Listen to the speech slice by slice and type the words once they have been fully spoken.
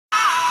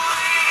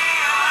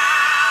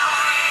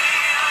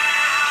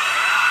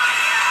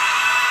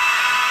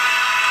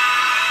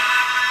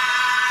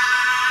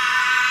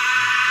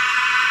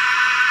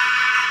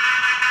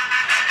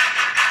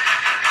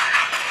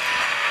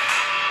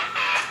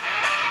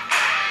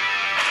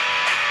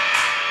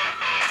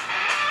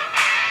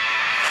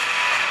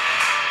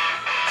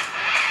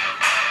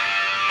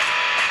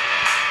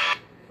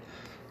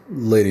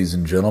Ladies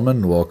and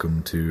gentlemen,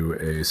 welcome to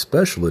a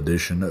special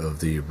edition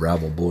of the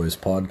Rabble Boys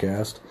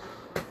podcast.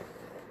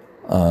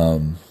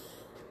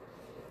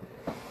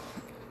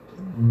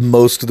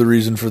 Most of the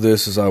reason for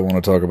this is I want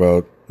to talk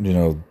about,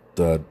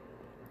 that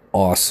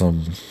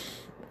awesome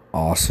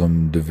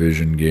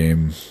division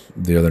game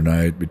the other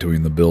night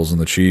between the Bills and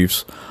the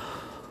Chiefs.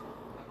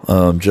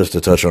 Just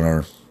to touch on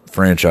our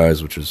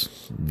franchise, which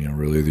is,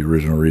 really the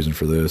original reason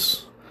for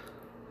this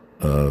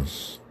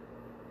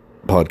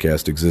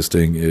podcast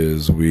existing,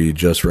 is we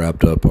just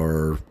wrapped up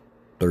our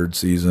third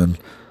season.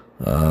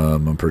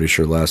 I'm pretty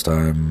sure last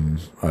time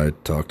I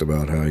talked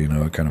about how,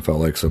 it kind of felt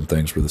like some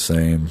things were the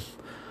same.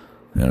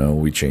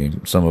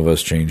 Some of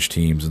us changed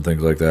teams and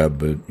things like that,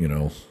 but,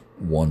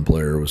 one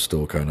player was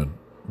still kind of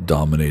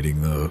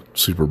dominating the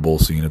Super Bowl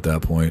scene at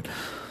that point.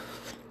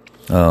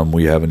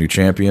 We have a new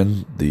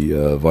champion.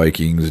 The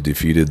Vikings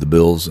defeated the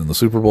Bills in the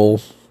Super Bowl.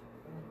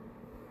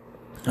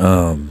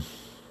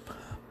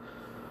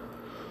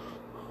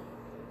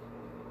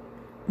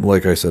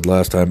 Like I said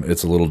last time,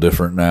 it's a little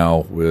different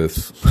now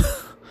with,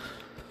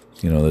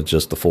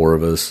 just the four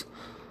of us.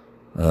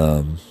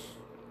 I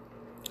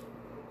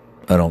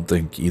don't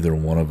think either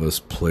one of us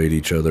played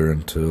each other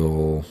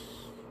until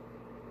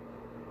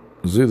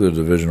it was either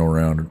the divisional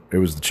round. It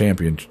was the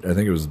champion. I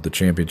think it was the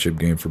championship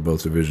game for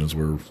both divisions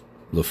where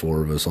the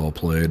four of us all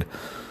played.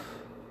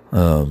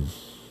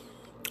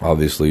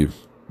 Obviously,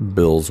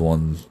 Bills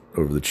won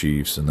over the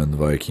Chiefs, and then the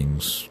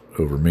Vikings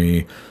over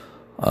me.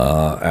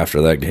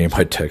 After that game,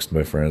 I texted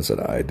my friend and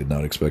said I did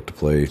not expect to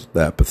play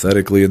that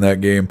pathetically in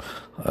that game.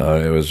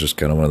 It was just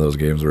kind of one of those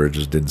games where it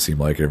just didn't seem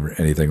like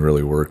anything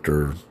really worked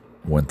or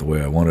went the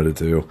way I wanted it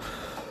to.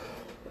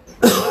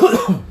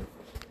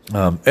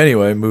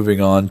 Anyway,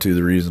 moving on to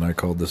the reason I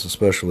called this a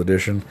special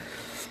edition.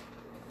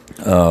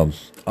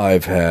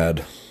 I've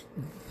had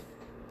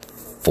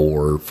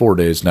four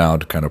days now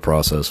to kind of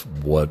process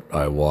what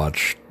I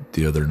watched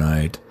the other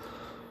night.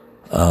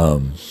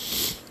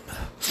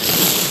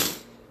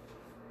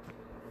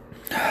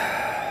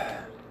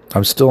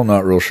 I'm still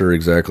not real sure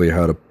exactly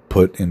how to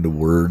put into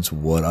words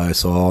what I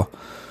saw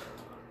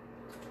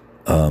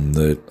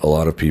that a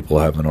lot of people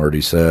haven't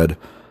already said.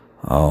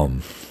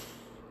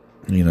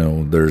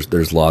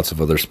 There's lots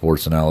of other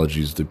sports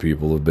analogies that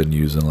people have been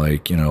using,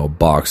 like,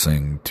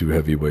 boxing, two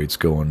heavyweights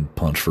going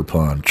punch for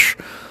punch.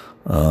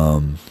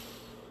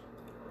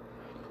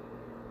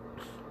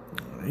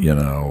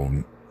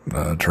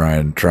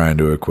 Trying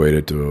to equate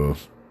it to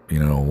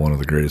one of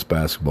the greatest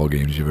basketball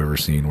games you've ever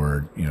seen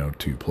where,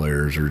 two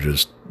players are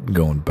just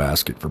going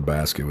basket for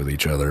basket with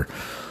each other.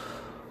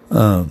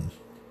 However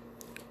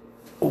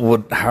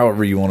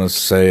you want to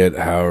say it,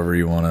 however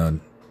you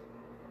want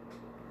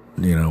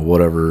to,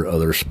 whatever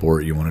other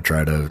sport you want to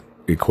try to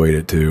equate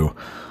it to,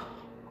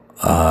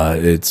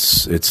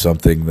 it's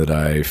something that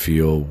I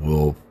feel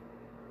will,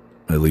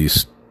 at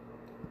least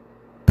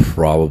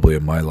probably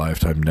in my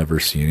lifetime, never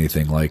see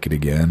anything like it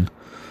again.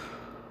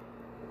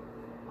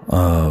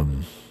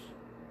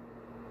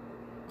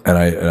 And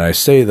I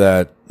say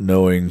that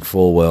knowing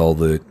full well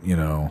that,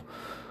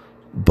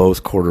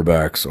 both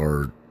quarterbacks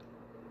are,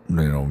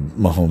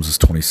 Mahomes is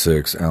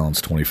 26,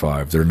 Allen's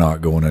 25. They're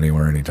not going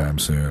anywhere anytime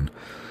soon.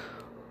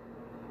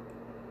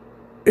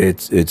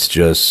 It's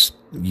just,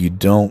 you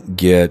don't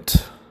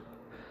get,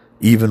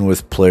 even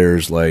with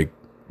players like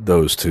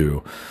those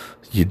two,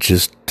 you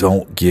just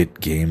don't get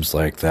games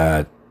like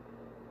that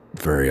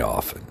very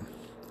often.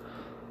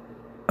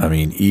 I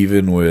mean,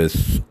 even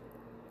with,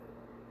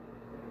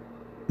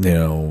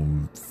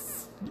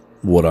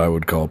 what I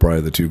would call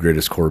probably the two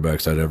greatest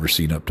quarterbacks I'd ever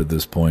seen up to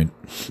this point,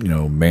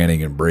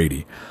 Manning and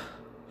Brady.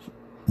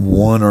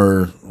 One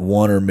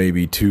or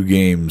maybe two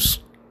games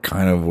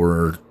kind of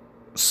were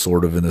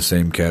sort of in the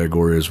same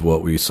category as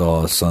what we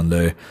saw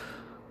Sunday,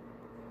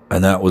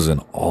 and that was in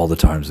all the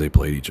times they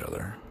played each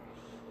other.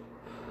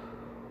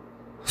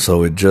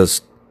 So it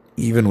just,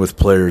 even with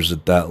players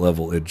at that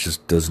level, it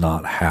just does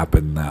not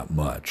happen that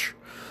much.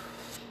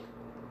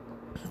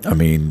 I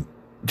mean,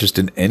 just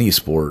in any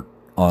sport,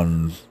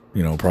 on,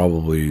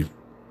 probably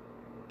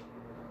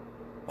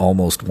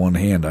almost one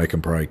hand, I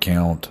can probably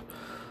count,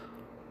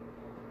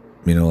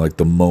 like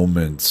the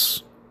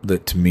moments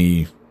that to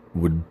me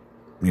would,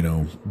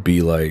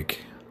 be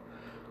like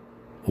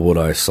what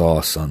I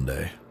saw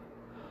Sunday.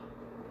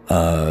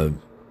 I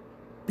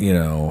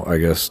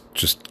guess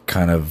just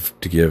kind of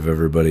to give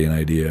everybody an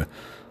idea,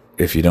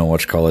 if you don't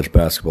watch college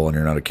basketball and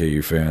you're not a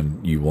KU fan,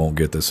 you won't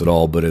get this at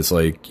all, but it's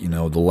like,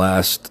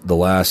 the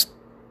last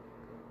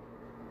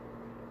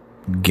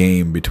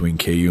game between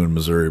KU and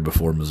Missouri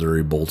before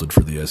Missouri bolted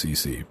for the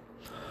SEC.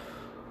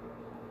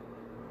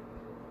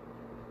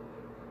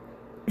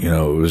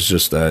 It was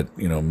just that,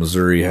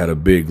 Missouri had a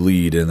big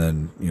lead, and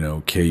then,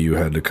 KU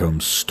had to come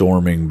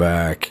storming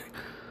back,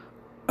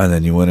 and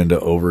then you went into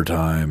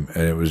overtime,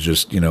 and it was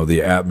just,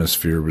 the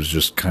atmosphere was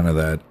just kind of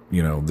that,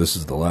 this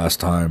is the last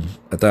time.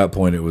 At that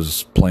point, it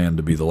was planned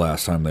to be the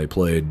last time they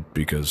played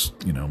because,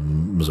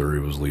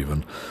 Missouri was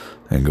leaving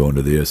and going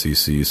to the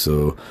SEC.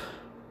 So,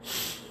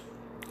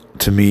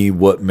 to me,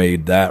 what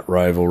made that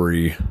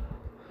rivalry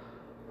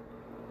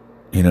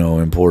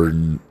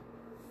important.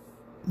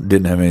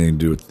 Didn't have anything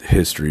to do with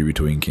history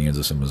between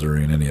Kansas and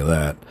Missouri and any of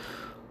that.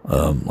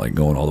 Like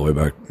going all the way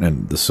back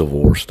and the Civil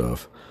War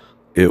stuff.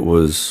 It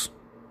was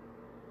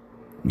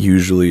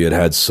usually it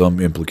had some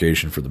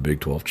implication for the Big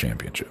 12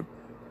 championship.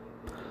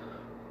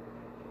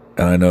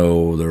 And I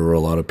know there were a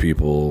lot of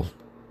people,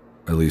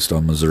 at least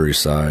on Missouri's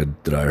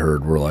side, that I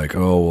heard were like,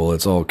 oh, well,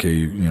 it's all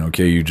KU,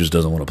 KU just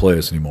doesn't want to play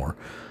us anymore.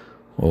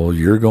 Well,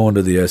 you're going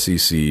to the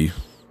SEC,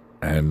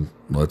 and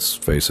let's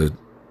face it,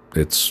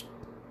 it's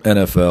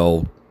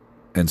NFL,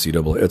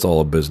 NCAA, it's all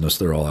a business.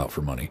 They're all out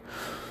for money.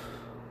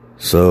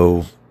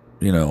 So,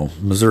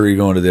 Missouri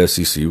going to the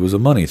SEC was a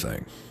money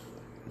thing.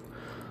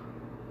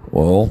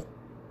 Well,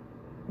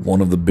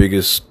 one of the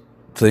biggest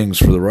things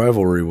for the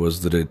rivalry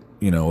was that it,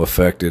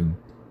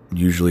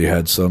 usually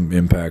had some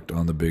impact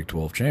on the Big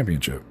 12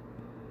 championship.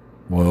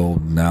 Well,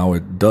 now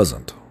it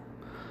doesn't.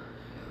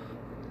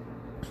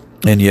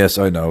 And yes,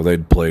 I know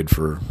they'd played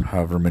for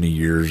however many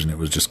years and it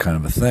was just kind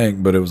of a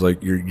thing, but it was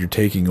like you're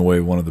taking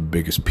away one of the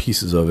biggest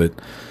pieces of it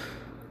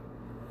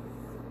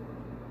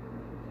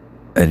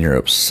and you're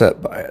upset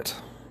by it.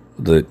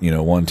 That,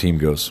 one team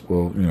goes,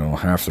 well,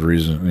 half the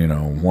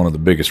reason, one of the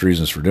biggest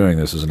reasons for doing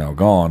this is now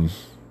gone.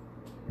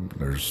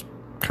 There's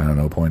kind of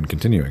no point in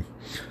continuing.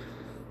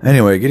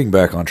 Anyway, getting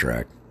back on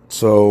track.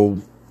 So,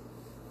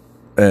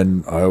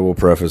 and I will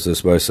preface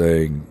this by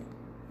saying,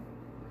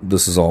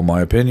 this is all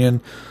my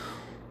opinion.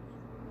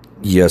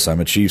 Yes, I'm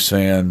a Chiefs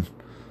fan,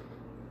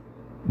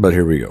 but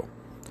here we go.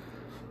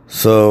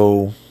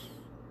 So,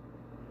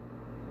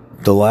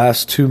 the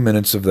last 2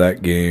 minutes of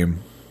that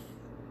game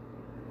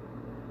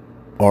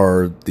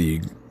are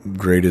the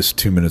greatest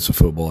 2 minutes of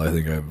football I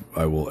think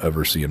I will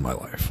ever see in my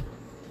life.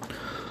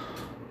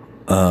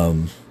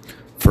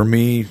 For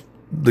me,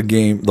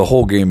 the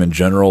whole game in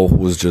general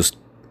was just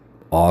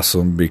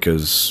awesome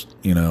because,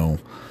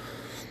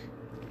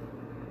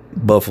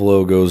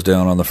 Buffalo goes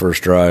down on the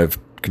first drive,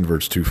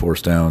 converts 2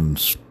 fourth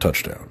downs,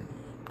 touchdown.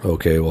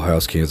 Okay, well,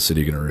 how's Kansas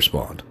City going to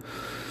respond?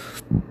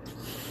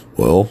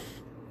 Well,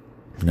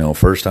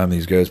 first time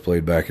these guys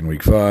played back in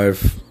week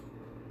 5,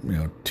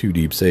 2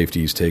 deep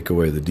safeties, take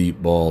away the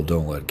deep ball,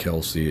 don't let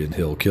Kelsey and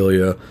Hill kill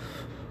you.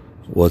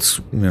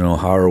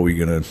 How are we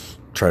going to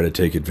try to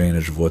take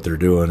advantage of what they're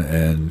doing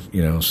and,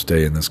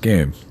 stay in this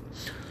game?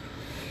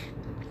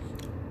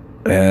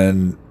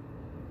 And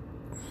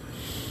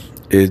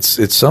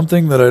it's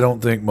something that I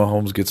don't think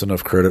Mahomes gets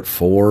enough credit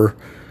for,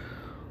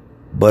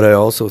 but I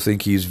also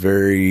think he's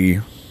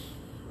very,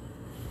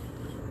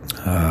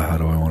 how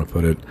do I want to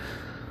put it?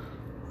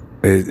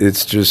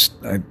 It's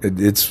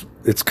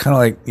kind of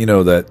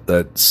like,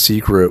 that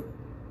secret,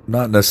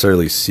 not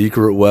necessarily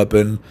secret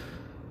weapon,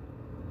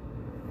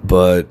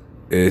 but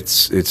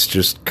it's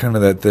just kind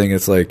of that thing.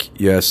 It's like,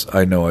 yes,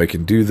 I know I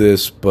can do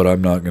this, but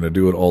I'm not going to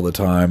do it all the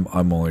time.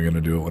 I'm only going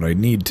to do it when I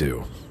need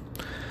to.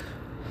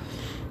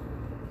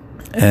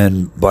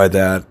 And by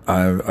that,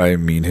 I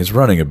mean his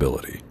running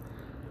ability.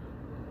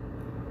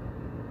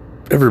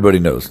 Everybody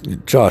knows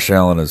Josh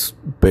Allen is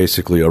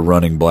basically a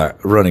running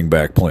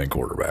back playing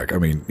quarterback. I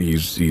mean,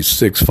 he's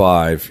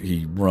 6'5",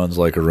 he runs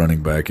like a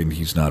running back, and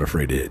he's not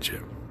afraid to hit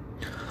you.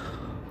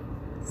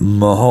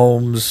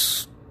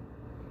 Mahomes,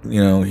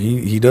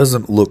 he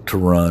doesn't look to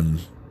run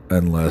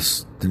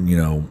unless,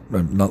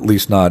 at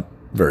least not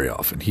very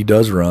often. He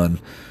does run,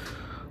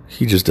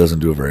 he just doesn't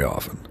do it very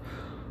often.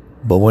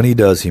 But when he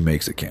does, he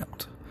makes it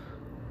count.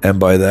 And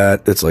by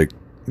that, it's like,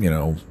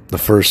 the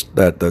first,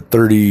 that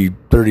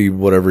 30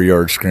 whatever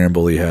yard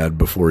scramble he had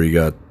before he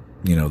got,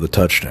 the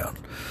touchdown.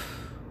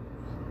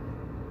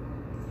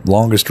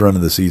 Longest run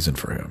of the season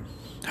for him.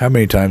 How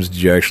many times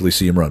did you actually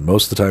see him run?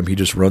 Most of the time, he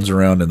just runs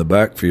around in the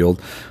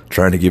backfield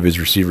trying to give his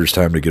receivers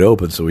time to get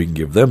open so he can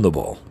give them the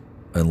ball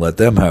and let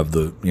them have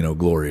the,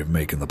 glory of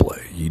making the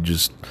play. He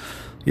just,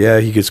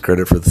 he gets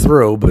credit for the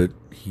throw, but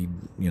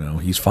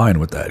he's fine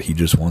with that. He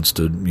just wants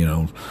to,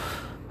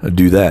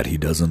 do that. He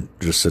doesn't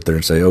just sit there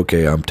and say,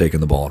 okay, I'm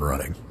taking the ball and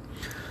running.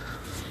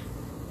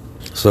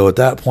 So at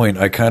that point,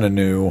 I kind of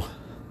knew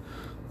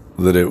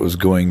that it was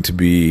going to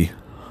be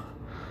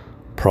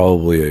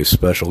probably a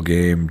special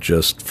game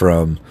just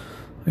from,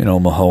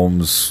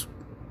 Mahomes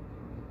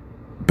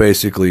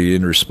basically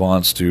in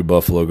response to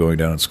Buffalo going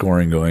down and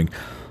scoring, going,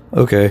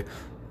 okay,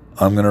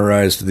 I'm going to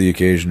rise to the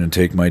occasion and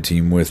take my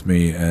team with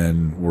me,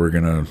 and we're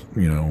going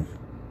to,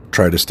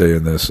 try to stay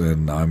in this,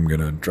 and I'm going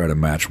to try to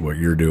match what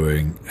you're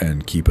doing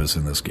and keep us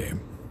in this game.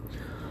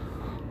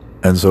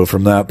 And so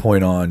from that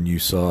point on, you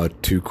saw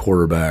 2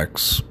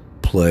 quarterbacks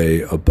play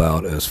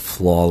about as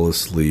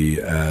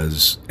flawlessly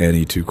as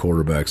any 2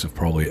 quarterbacks have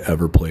probably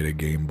ever played a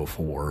game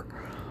before.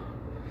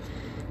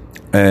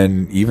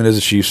 And even as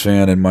a Chiefs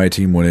fan and my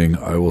team winning,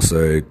 I will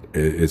say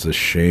it's a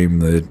shame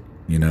that,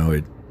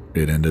 it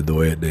ended the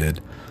way it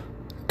did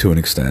to an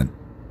extent.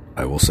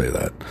 I will say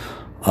that.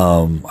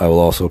 I will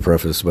also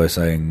preface by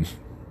saying,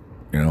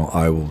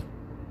 I will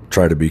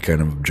try to be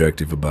kind of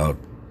objective about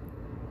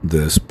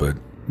this, but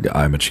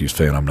I'm a Chiefs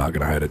fan. I'm not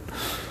going to hide it.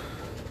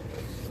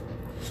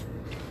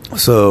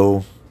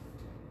 So,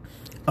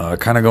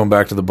 kind of going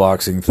back to the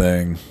boxing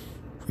thing,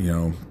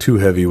 two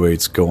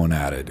heavyweights going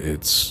at it.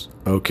 It's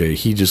okay.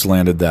 He just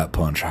landed that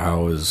punch.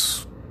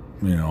 How's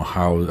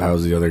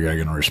the other guy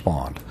going to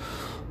respond?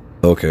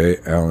 Okay,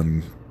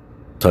 Allen,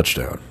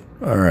 touchdown.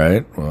 All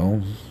right,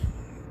 well,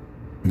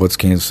 what's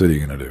Kansas City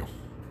going to do?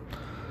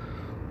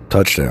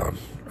 Touchdown.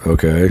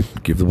 Okay,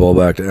 give the ball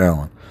back to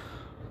Allen.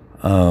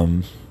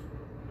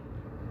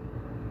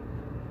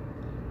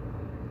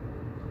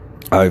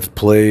 I've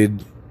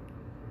played,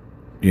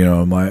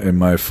 in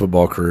my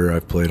football career,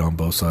 I've played on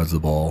both sides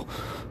of the ball.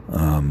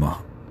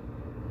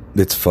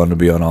 It's fun to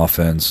be on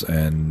offense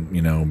and,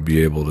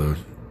 be able to,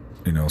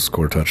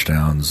 score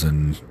touchdowns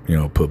and,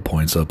 put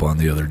points up on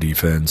the other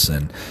defense.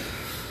 And,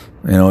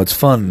 it's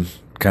fun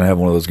kind of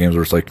having one of those games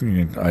where it's like,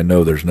 I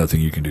know there's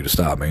nothing you can do to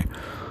stop me.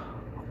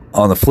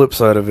 On the flip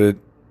side of it,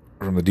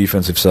 from the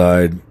defensive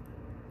side,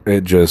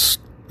 it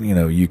just,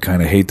 you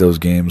kind of hate those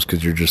games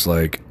because you're just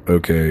like,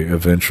 okay,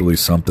 eventually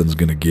something's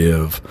going to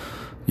give.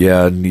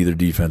 Yeah, neither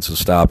defense is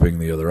stopping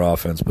the other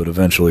offense, but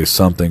eventually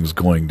something's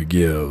going to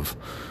give.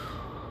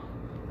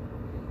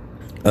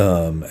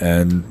 And,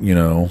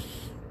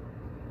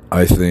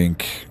 I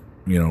think,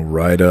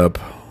 right up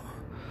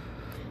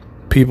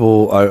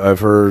people, I've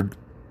heard,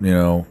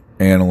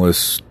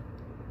 analysts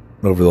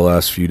over the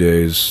last few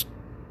days,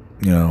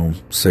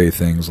 say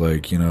things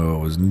like, it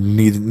was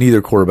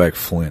neither quarterback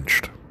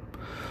flinched.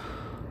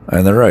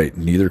 And they're right,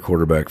 neither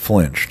quarterback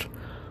flinched.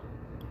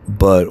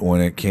 But when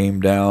it came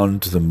down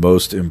to the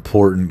most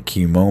important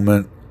key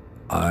moment,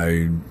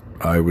 I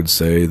would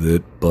say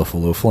that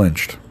Buffalo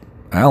flinched.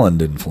 Allen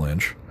didn't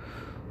flinch.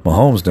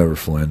 Mahomes never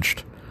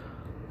flinched.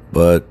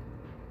 But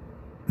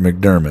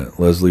McDermott,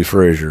 Leslie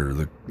Frazier,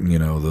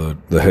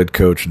 the head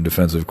coach and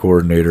defensive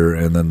coordinator,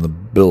 and then the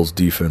Bills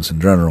defense in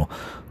general,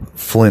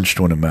 flinched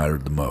when it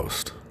mattered the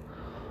most.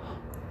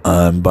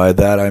 And by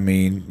that I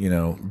mean,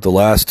 the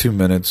last 2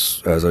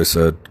 minutes, as I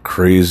said,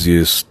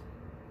 craziest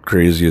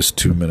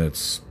 2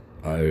 minutes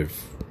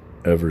I've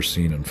ever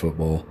seen in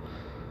football.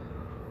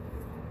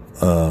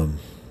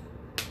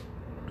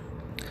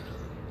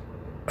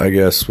 I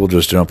guess we'll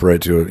just jump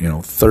right to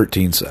it,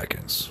 13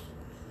 seconds.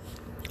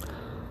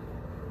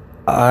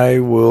 I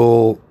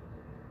will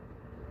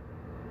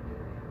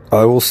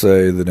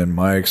say that in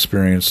my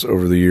experience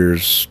over the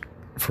years,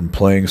 from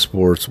playing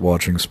sports,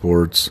 watching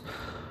sports,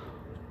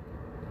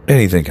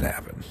 anything can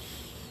happen.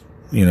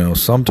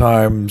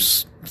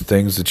 Sometimes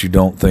things that you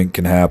don't think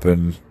can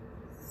happen,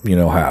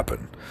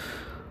 happen.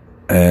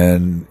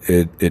 And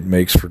it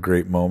makes for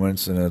great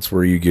moments, and that's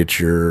where you get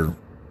your,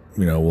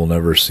 we'll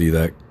never see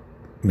that,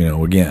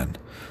 again.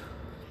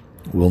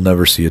 We'll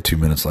never see a 2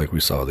 minutes like we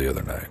saw the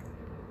other night.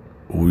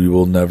 We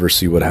will never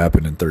see what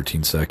happened in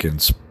 13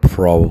 seconds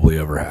probably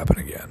ever happen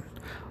again.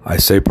 I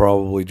say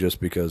probably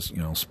just because,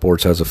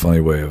 sports has a funny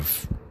way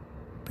of,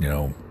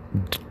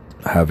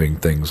 having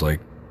things like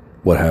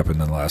what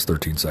happened in the last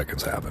 13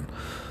 seconds happen.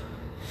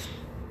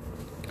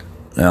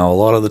 Now, a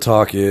lot of the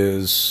talk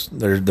is,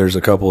 there's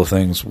a couple of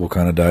things we'll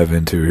kind of dive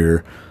into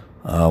here.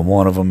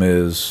 One of them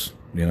is,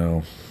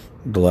 the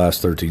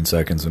last 13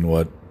 seconds and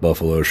what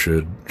Buffalo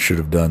should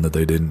have done that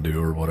they didn't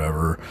do or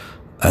whatever.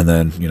 And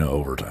then,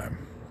 overtime.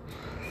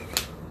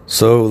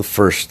 So the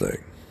first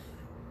thing,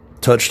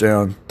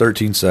 touchdown,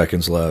 13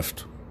 seconds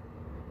left,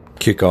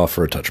 kickoff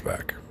for a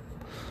touchback.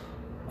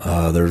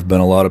 There's been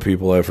a lot of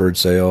people I've heard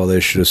say, oh, they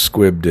should have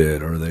squibbed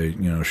it, or they,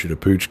 should have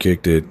pooch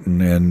kicked it,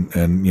 and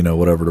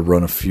whatever, to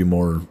run a few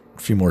more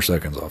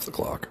seconds off the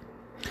clock.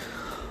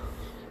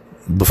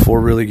 Before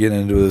really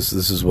getting into this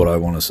is what I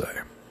want to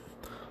say.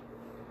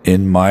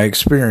 In my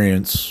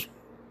experience,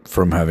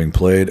 from having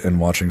played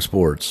and watching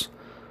sports,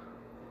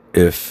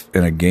 if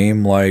in a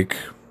game like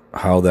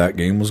how that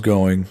game was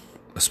going,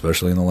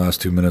 especially in the last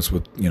 2 minutes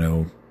with,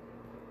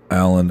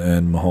 Allen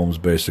and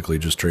Mahomes basically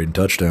just trading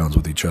touchdowns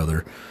with each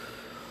other,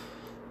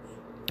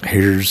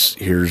 here's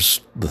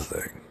the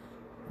thing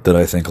that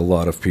I think a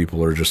lot of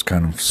people are just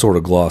kind of sort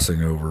of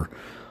glossing over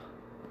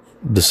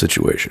the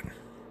situation.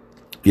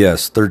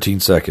 Yes, 13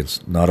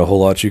 seconds. Not a whole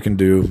lot you can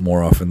do.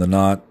 More often than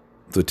not,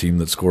 the team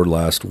that scored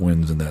last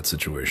wins in that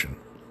situation.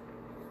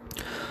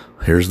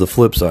 Here's the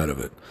flip side of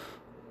it.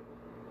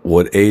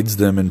 What aids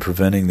them in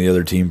preventing the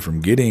other team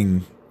from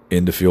getting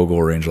into field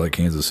goal range like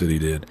Kansas City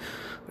did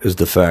is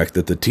the fact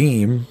that the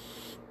team,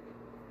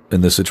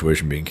 in this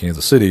situation being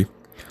Kansas City,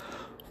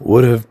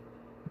 would have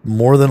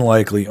more than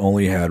likely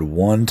only had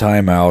one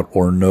timeout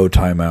or no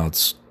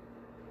timeouts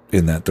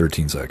in that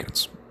 13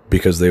 seconds,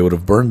 because they would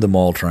have burned them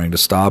all trying to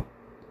stop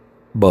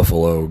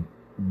Buffalo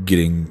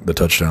getting the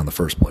touchdown in the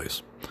first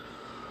place.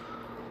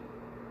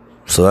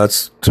 So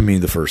that's, to me,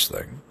 the first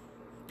thing.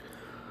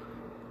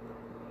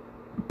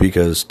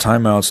 Because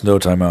timeouts, no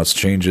timeouts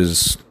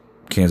changes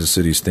Kansas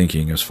City's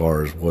thinking as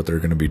far as what they're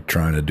going to be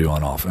trying to do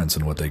on offense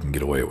and what they can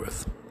get away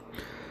with.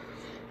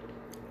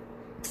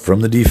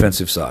 From the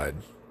defensive side,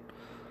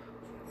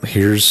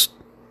 here's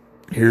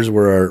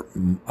where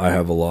I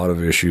have a lot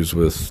of issues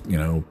with,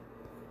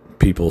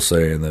 people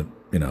saying that,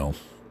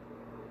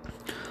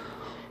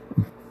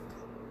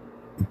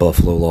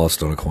 Buffalo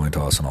lost on a coin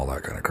toss and all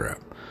that kind of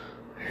crap.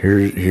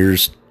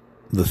 Here's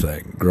the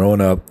thing.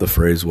 Growing up, the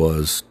phrase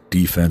was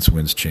defense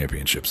wins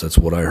championships. That's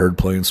what I heard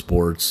playing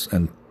sports,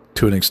 and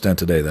to an extent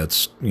today,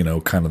 that's,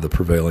 kind of the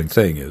prevailing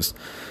thing is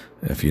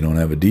if you don't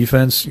have a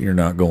defense, you're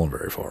not going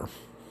very far.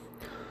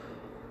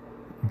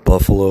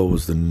 Buffalo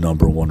was the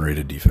number one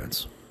rated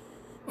defense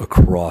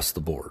across the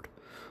board.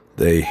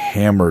 They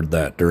hammered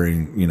that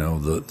during,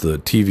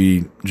 the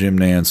TV. Jim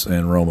Nantz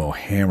and Romo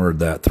hammered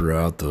that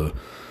throughout the,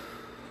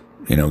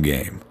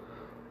 game.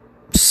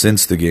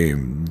 Since the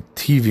game,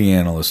 TV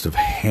analysts have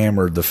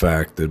hammered the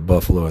fact that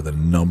Buffalo had the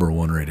number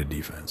one rated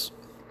defense.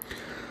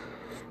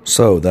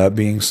 So, that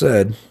being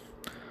said,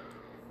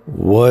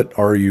 what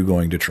are you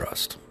going to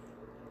trust?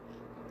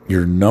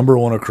 Your number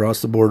one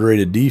across the board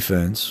rated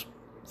defense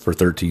for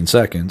 13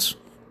 seconds,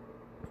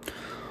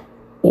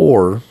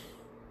 or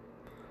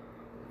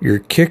your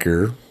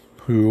kicker,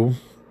 who,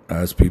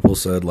 as people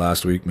said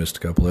last week, missed a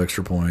couple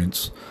extra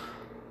points,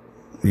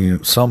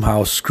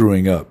 somehow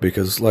screwing up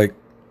because,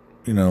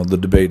 the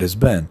debate has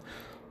been,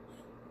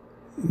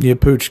 you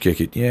pooch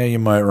kick it. Yeah, you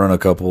might run a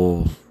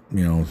couple,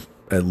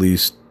 at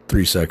least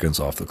 3 seconds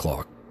off the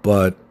clock,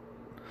 but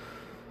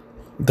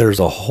there's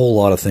a whole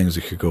lot of things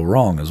that could go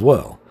wrong as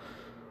well.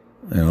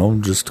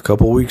 Just a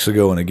couple weeks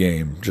ago in a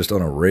game, just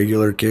on a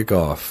regular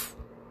kickoff,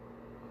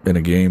 in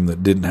a game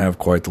that didn't have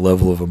quite the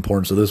level of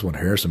importance of this one,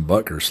 Harrison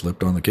Butker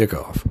slipped on the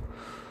kickoff.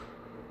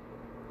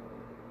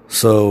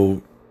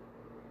 So,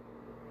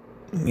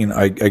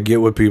 I get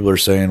what people are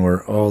saying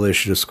where, they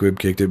should have squib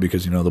kicked it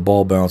because, the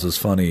ball bounces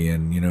funny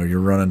and, you're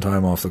running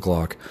time off the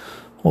clock.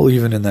 Well,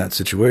 even in that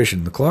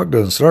situation, the clock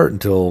doesn't start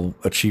until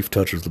a chief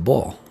touches the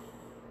ball.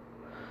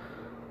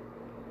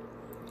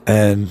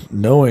 And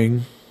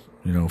knowing,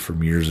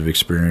 from years of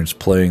experience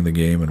playing the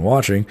game and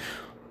watching,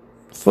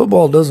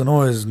 football doesn't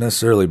always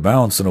necessarily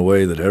bounce in a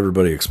way that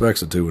everybody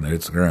expects it to when it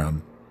hits the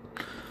ground.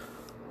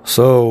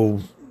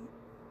 So,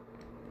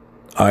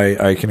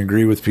 I can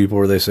agree with people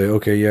where they say,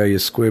 okay, yeah, you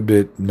squibbed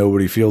it,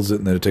 nobody feels it,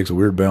 and then it takes a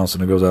weird bounce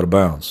and it goes out of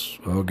bounds.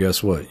 Well,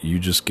 guess what? You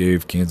just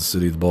gave Kansas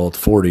City the ball at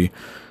 40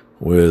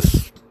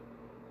 with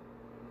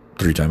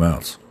 3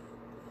 timeouts.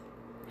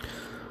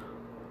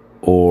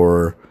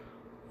 Or,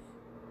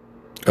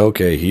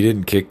 okay, he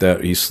didn't kick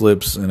that, he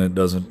slips and it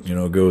doesn't,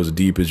 go as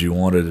deep as you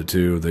wanted it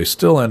to. They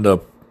still end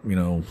up,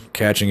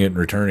 catching it and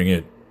returning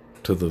it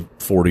to the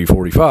 40,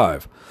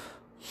 45.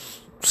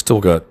 Still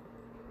got,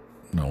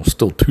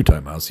 still 2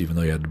 timeouts, even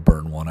though you had to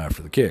burn one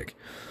after the kick.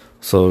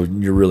 So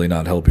you're really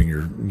not helping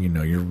you're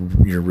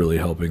really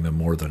helping them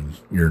more than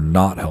you're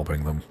not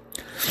helping them.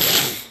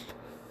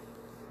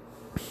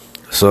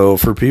 So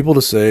for people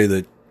to say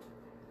that,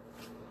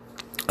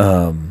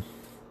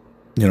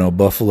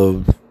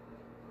 Buffalo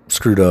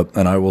screwed up,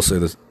 and I will say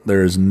this,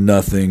 there is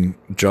nothing,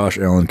 Josh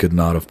Allen could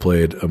not have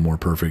played a more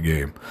perfect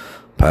game.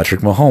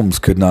 Patrick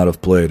Mahomes could not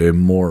have played a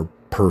more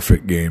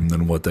perfect game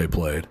than what they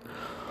played.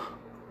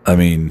 I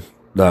mean,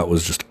 that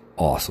was just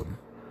awesome.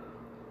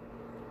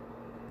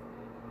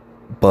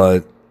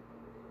 But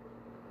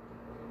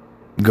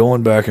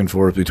going back and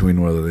forth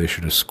between whether they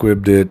should have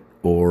squibbed it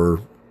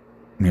or,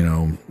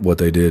 what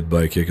they did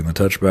by kicking the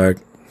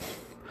touchback,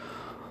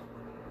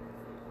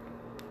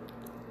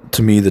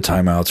 to me, the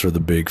timeouts are the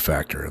big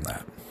factor in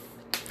that.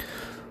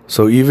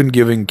 So even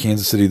giving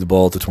Kansas City the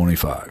ball at the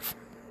 25,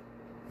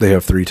 they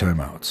have 3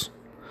 timeouts.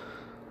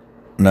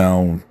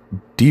 Now,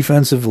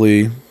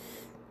 defensively,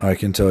 I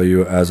can tell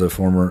you as a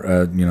former,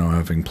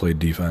 having played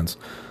defense,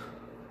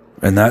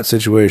 in that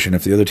situation,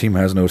 if the other team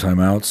has no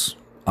timeouts,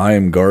 I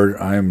am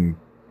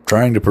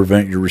trying to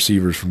prevent your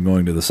receivers from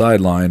going to the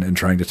sideline and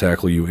trying to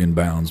tackle you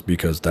inbounds,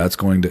 because that's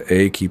going to,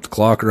 A, keep the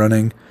clock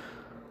running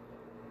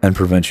and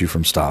prevent you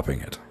from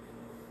stopping it.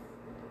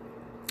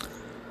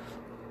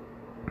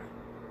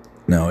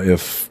 Now,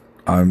 if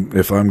I'm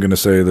going to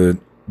say that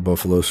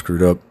Buffalo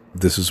screwed up,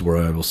 this is where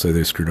I will say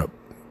they screwed up.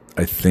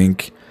 I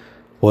think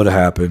what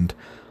happened,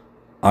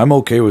 I'm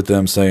okay with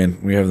them saying,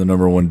 we have the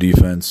number one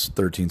defense,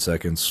 13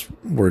 seconds,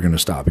 we're going to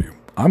stop you.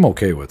 I'm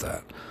okay with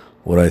that.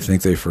 What I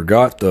think they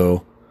forgot,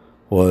 though,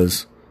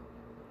 was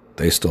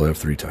they still have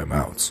 3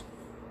 timeouts.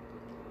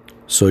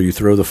 So you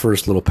throw the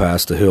first little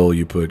pass to Hill,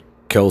 you put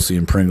Kelsey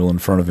and Pringle in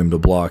front of him to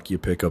block, you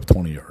pick up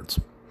 20 yards.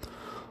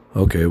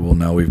 Okay, well,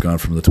 now we've gone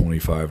from the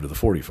 25 to the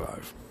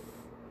 45.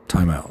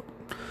 Timeout.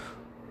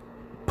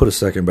 Put a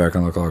second back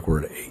on the clock,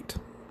 we're at 8.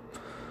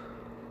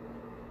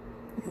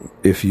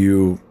 If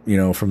you,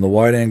 from the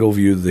wide angle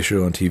view that they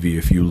show on TV,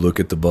 if you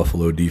look at the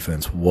Buffalo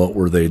defense, what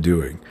were they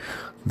doing?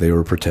 They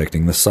were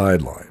protecting the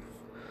sideline.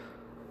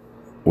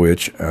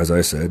 Which, as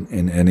I said,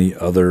 in any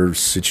other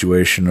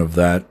situation of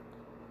that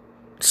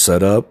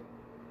setup,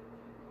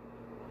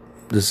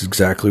 this is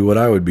exactly what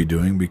I would be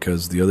doing,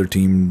 because the other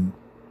team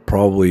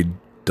probably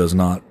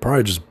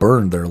just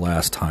burned their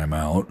last time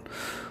out,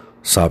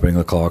 stopping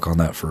the clock on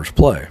that first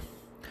play.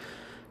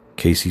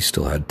 Casey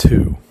still had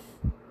 2.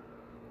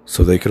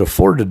 So they could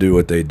afford to do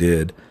what they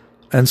did.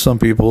 And some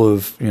people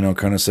have,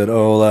 kind of said,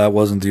 oh, that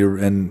wasn't the,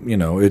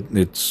 and,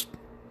 it's,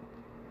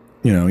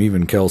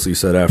 even Kelsey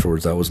said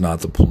afterwards that was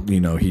not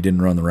the, he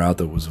didn't run the route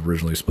that was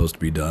originally supposed to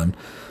be done.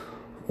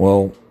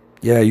 Well,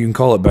 Yeah, you can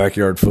call it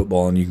backyard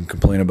football and you can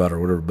complain about it or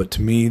whatever, but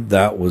to me,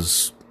 that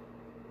was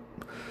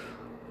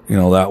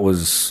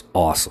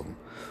awesome.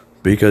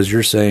 Because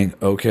you're saying,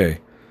 okay,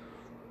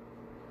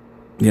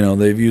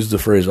 they've used the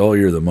phrase all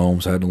year that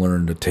Mahomes had to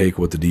learn to take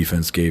what the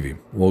defense gave him.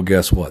 Well,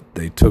 guess what?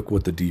 They took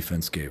what the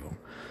defense gave him.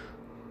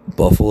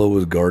 Buffalo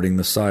was guarding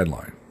the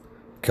sideline.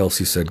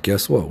 Kelsey said,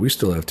 guess what? We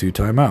still have 2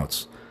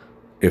 timeouts.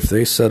 If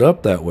they set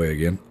up that way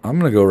again, I'm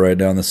going to go right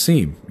down the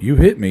seam. You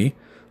hit me,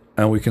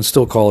 and we can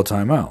still call a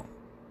timeout.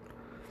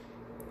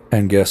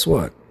 And guess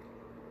what?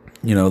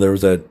 There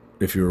was that,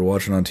 if you were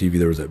watching on TV,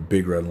 there was that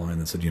big red line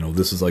that said,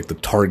 this is like the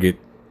target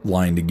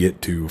line to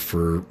get to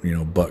for,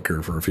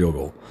 Butker for a field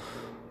goal.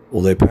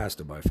 Well, they passed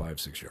it by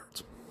 5-6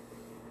 yards.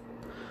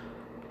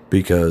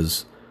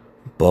 Because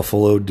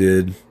Buffalo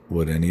did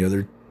what any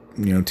other,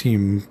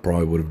 team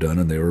probably would have done,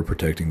 and they were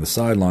protecting the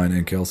sideline,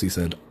 and Kelsey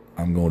said,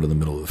 I'm going to the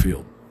middle of the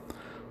field.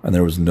 And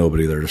there was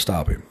nobody there to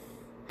stop him.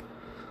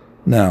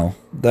 Now,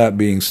 that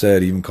being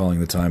said, even calling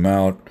the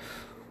timeout,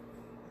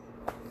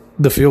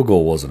 the field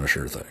goal wasn't a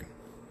sure thing.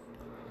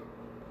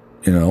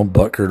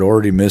 Butker had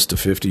already missed a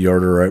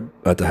 50-yarder right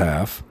at the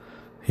half.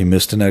 He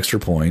missed an extra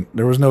point.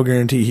 There was no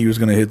guarantee he was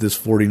going to hit this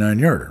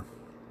 49-yarder.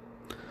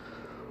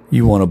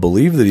 You want to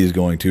believe that he's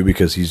going to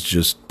because he's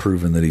just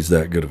proven that he's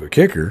that good of a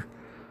kicker.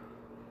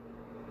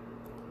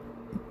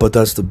 But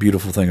that's the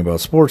beautiful thing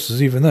about sports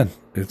is even then,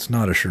 it's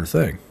not a sure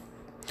thing.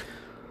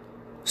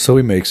 So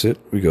he makes it.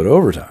 We go to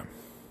overtime.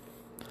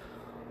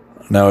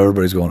 Now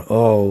everybody's going,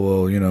 oh,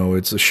 well,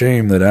 it's a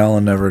shame that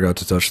Allen never got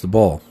to touch the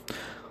ball.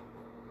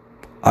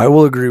 I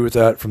will agree with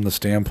that from the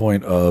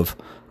standpoint of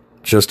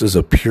just as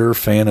a pure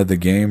fan of the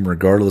game,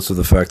 regardless of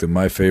the fact that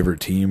my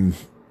favorite team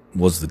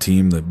was the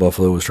team that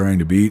Buffalo was trying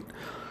to beat.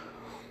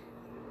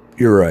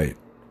 You're right.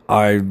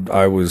 I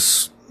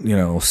was,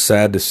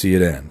 sad to see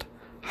it end.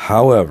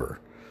 However,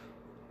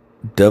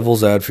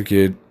 devil's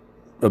advocate,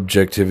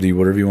 objectivity,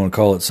 whatever you want to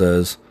call it,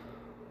 says,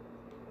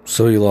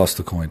 so you lost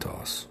the coin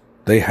toss.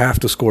 They have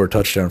to score a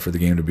touchdown for the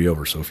game to be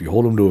over. So if you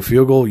hold them to a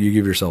field goal, you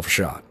give yourself a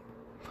shot.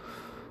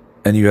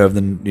 And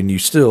you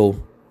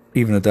still,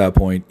 even at that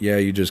point, yeah,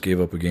 you just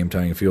gave up a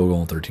game-tying field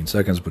goal in 13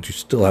 seconds, but you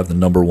still have the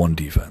number 1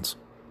 defense.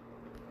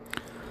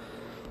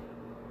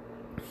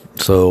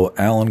 So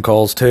Allen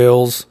calls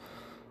tails,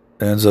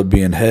 ends up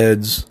being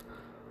heads.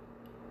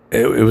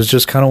 It was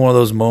just kind of one of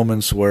those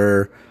moments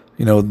where,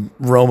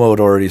 Romo had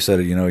already said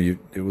it,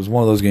 it was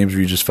one of those games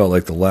where you just felt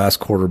like the last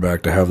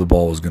quarterback to have the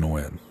ball was going to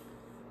win.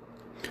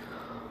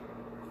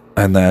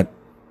 And that,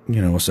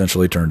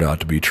 essentially turned out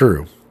to be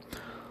true.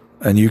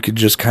 And you could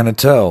just kind of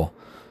tell,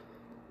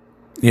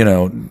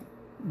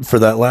 for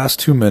that last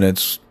 2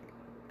 minutes,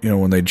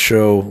 when they'd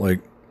show, like,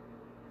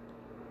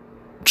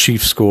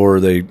 Chiefs score,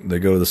 they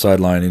go to the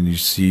sideline and you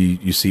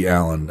see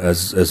Allen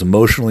as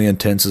emotionally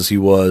intense as he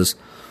was,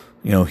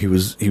 he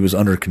was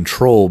under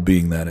control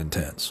being that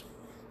intense.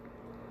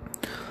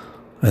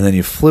 And then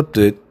you flipped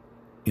it,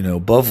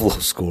 Buffalo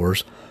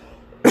scores.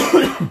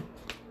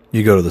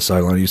 You go to the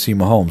sideline, you see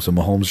Mahomes, and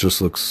Mahomes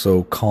just looks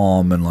so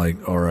calm and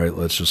like, all right,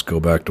 let's just go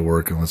back to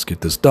work and let's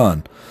get this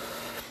done.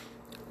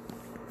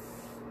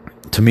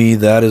 To me,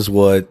 that is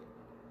what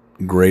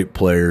great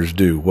players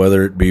do,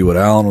 whether it be what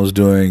Allen was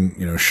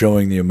doing,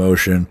 showing the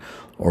emotion,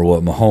 or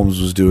what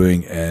Mahomes was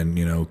doing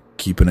and,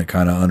 keeping it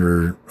kind of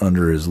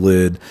under his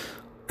lid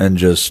and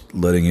just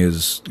letting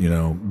his,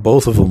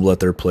 both of them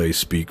let their play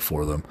speak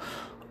for them.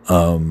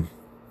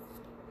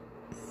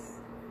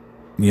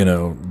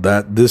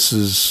 That this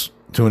is,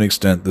 to an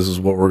extent, this is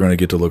what we're going to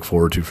get to look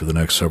forward to for the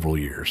next several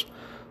years.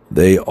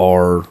 They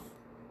are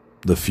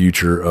the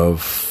future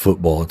of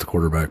football at the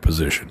quarterback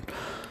position.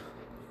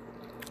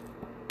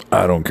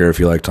 I don't care if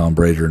you like Tom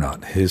Brady or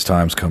not. His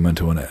time's coming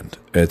to an end.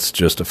 It's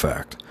just a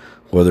fact.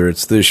 Whether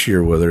it's this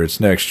year, whether it's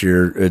next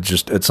year, it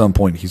just at some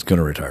point he's going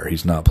to retire.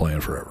 He's not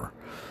playing forever.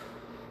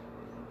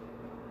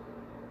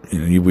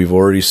 We've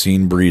already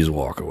seen Breeze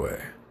walk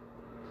away.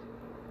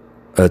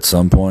 At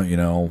some point,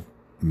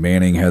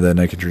 Manning had that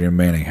neck injury and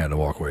Manning had to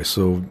walk away.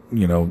 So,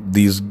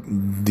 these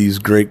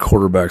great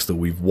quarterbacks that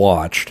we've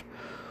watched,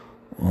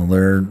 well,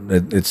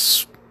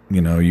 it's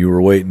you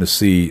were waiting to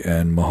see,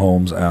 and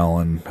Mahomes,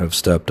 Allen have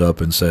stepped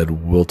up and said,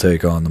 we'll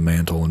take on the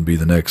mantle and be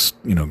the next,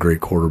 great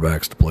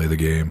quarterbacks to play the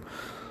game.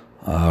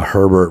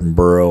 Herbert and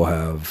Burrow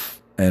have,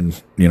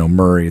 and,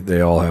 Murray,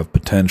 they all have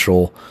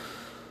potential.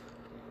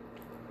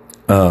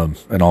 And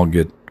I'll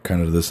get kind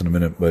of to this in a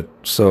minute, but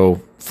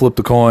so flip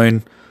the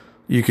coin.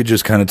 You could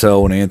just kind of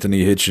tell when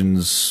Anthony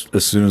Hitchens,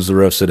 as soon as the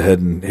ref said head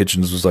and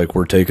Hitchens was like,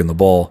 we're taking the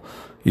ball,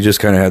 you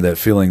just kind of had that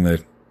feeling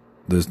that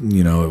this,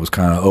 it was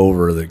kind of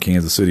over, that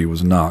Kansas City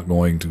was not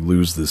going to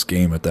lose this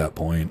game at that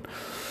point.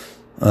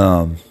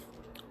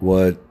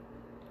 What,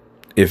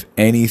 if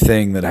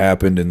anything that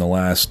happened in the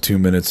last 2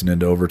 minutes and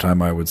into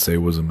overtime, I would say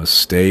was a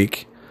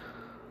mistake,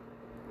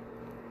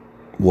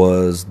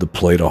 was the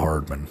play to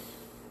Hardman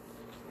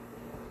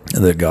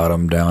that got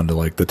him down to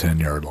like the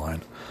 10-yard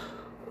line.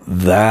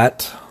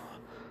 That,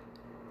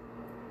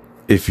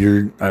 if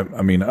you're, I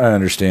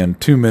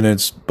understand 2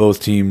 minutes,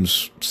 both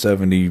teams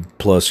 70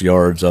 plus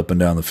yards up and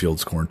down the field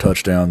scoring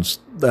touchdowns.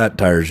 that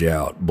tires you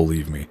out,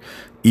 believe me.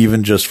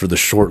 Even just for the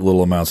short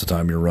little amounts of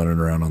time you're running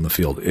around on the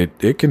field,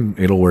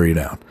 it'll wear you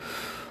down.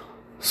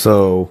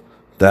 So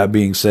that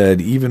being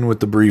said, even with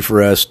the brief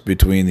rest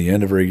between the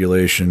end of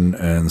regulation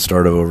and the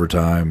start of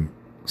overtime,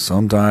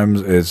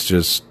 sometimes it's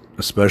just,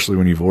 especially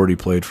when you've already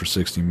played for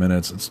 60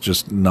 minutes, it's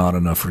just not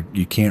enough.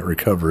 You can't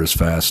recover as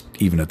fast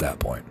even at that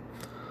point.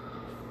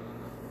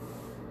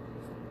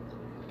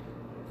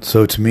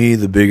 So to me,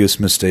 the biggest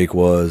mistake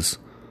was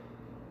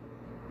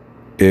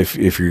if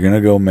you're going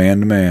to go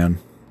man-to-man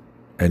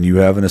and you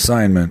have an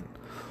assignment,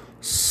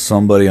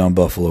 somebody on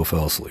Buffalo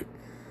fell asleep.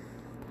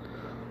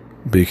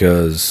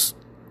 Because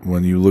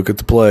when you look at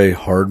the play,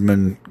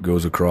 Hardman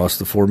goes across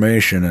the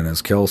formation, and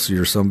as Kelsey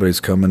or somebody's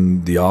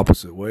coming the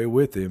opposite way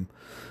with him,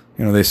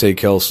 they say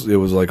Kelsey, it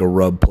was like a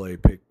rub play,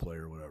 pick play,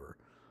 or whatever.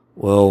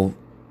 Well,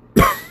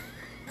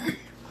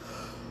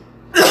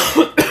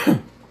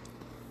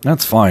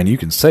 that's fine. You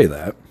can say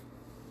that.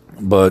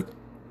 But,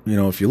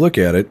 if you look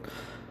at it,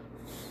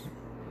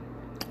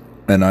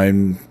 and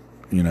I'm,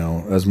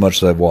 as much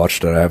as I've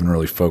watched it, I haven't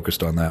really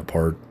focused on that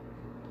part.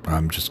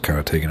 I'm just kind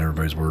of taking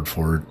everybody's word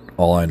for it.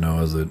 All I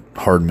know is that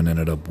Hardman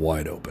ended up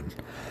wide open.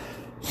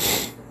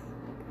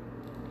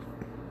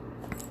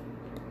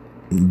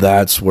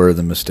 That's where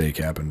the mistake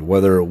happened.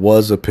 Whether it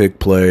was a pick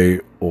play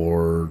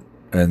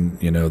and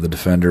the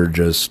defender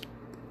just,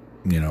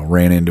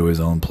 ran into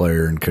his own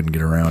player and couldn't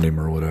get around him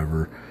or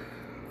whatever.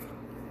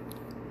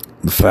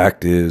 The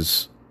fact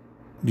is,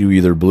 you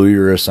either blew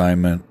your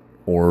assignment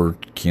or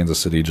Kansas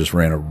City just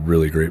ran a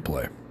really great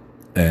play.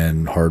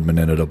 And Hardman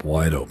ended up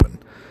wide open.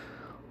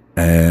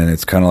 And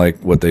it's kind of like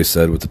what they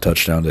said with the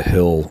touchdown to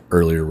Hill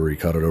earlier where he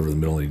caught it over the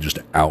middle and he just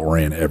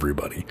outran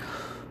everybody.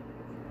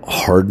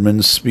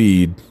 Hardman's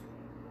speed,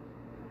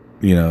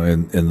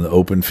 in the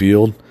open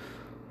field,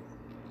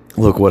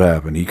 look what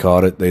happened. He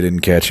caught it. They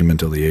didn't catch him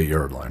until the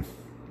 8-yard line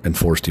and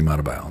forced him out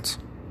of bounds.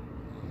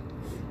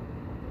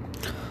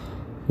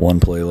 One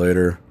play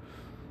later,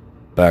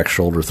 back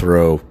shoulder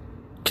throw,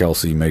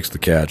 Kelsey makes the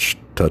catch,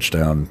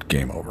 touchdown,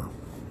 game over.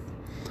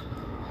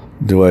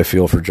 Do I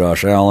feel for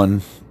Josh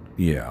Allen?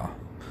 Yeah.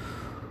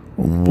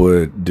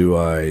 Do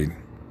I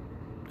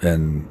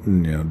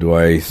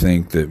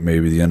think that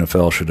maybe the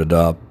NFL should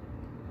adopt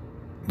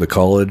the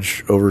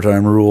college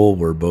overtime rule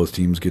where both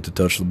teams get to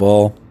touch the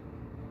ball?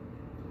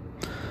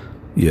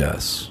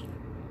 Yes.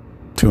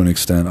 To an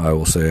extent, I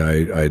will say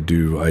I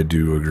do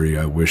agree.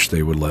 I wish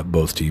they would let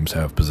both teams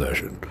have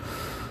possession.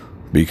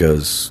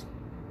 Because,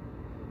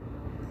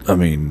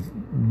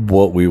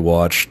 what we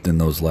watched in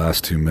those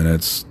last 2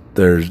 minutes,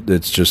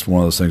 it's just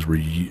one of those things where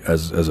you,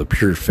 as a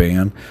pure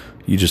fan,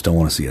 you just don't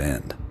want to see it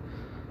end.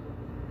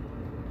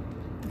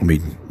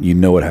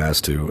 It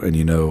has to, and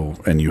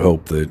you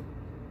hope that,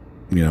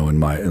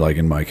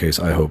 in my case,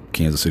 I hope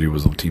Kansas City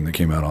was the team that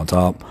came out on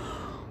top.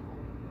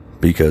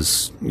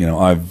 Because,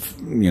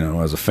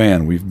 as a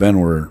fan, we've been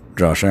where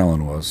Josh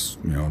Allen was,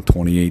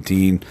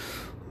 2018,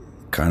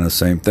 kind of the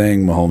same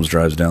thing. Mahomes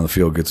drives down the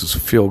field, gets us a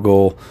field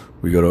goal.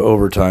 We go to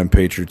overtime,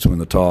 Patriots win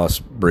the toss,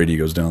 Brady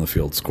goes down the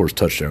field, scores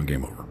touchdown,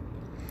 game over.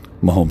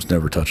 Mahomes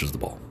never touches the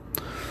ball.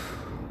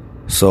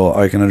 So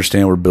I can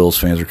understand where Bills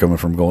fans are coming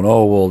from going,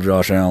 oh, well,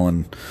 Josh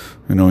Allen,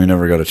 he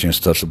never got a chance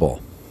to touch the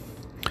ball.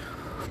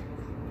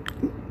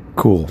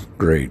 Cool,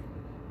 great.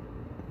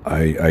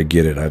 I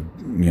get it.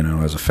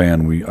 As a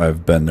fan,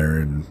 I've been there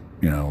and,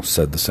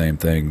 said the same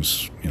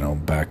things,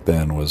 back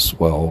then was,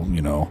 well,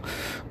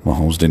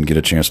 Mahomes didn't get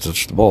a chance to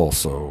touch the ball,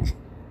 so,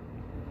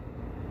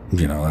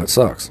 that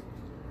sucks.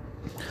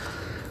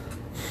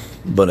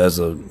 But as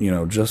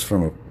just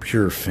from a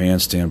pure fan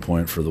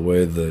standpoint, for the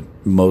way that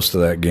most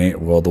of that game,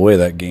 the way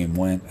that game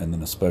went, and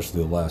then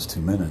especially the last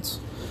 2 minutes,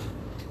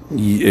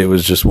 it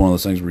was just one of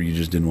those things where you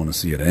just didn't want to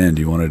see it end.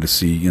 You wanted to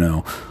see,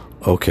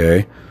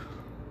 okay,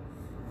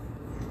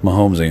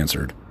 Mahomes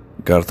answered,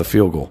 got the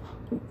field goal.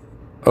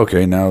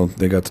 Okay, now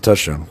they got the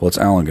touchdown. What's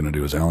Allen going to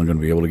do? Is Allen going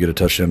to be able to get a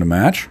touchdown to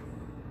match?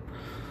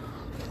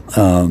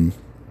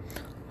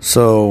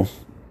 So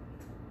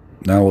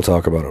now we'll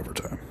talk about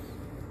overtime.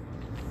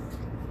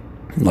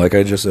 Like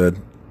I just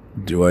said,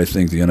 do I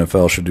think the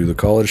NFL should do the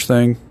college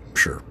thing?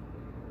 Sure.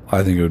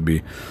 I think it would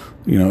be,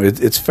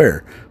 it's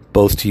fair.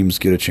 Both teams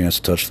get a chance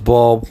to touch the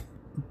ball.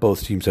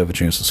 Both teams have a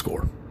chance to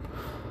score.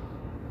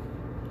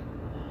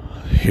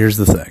 Here's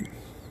the thing.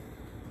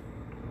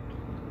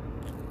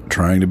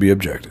 Trying to be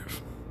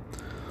objective.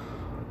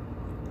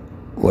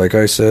 Like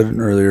I said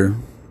earlier,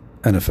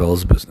 NFL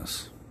is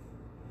business.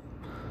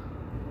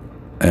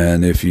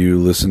 And if you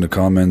listen to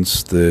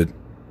comments that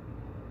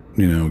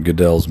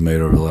Goodell's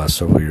made over the last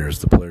several years,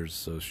 the Players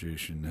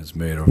Association has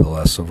made over the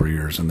last several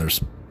years, and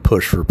there's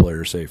push for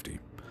player safety.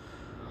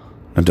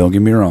 And don't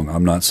get me wrong,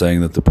 I'm not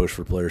saying that the push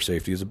for player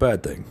safety is a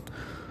bad thing.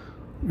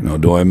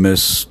 Do I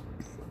miss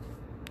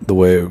the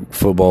way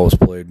football was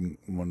played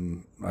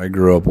when I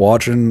grew up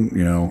watching?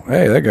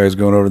 Hey, that guy's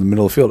going over the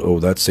middle of the field. Oh,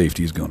 that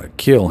safety's going to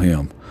kill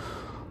him.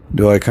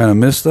 Do I kind of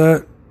miss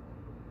that?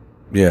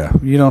 Yeah,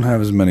 you don't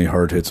have as many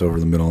hard hits over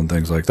the middle and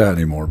things like that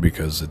anymore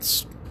because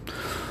it's,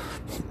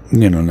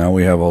 now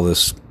we have all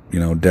this,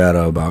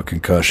 data about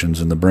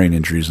concussions and the brain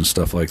injuries and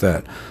stuff like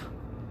that.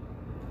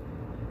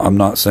 I'm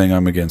not saying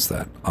I'm against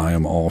that. I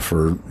am all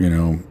for,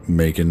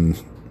 making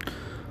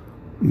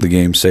the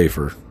game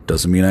safer.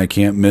 Doesn't mean I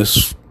can't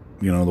miss,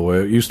 the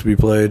way it used to be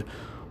played,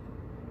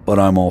 but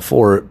I'm all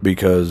for it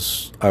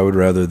because I would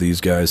rather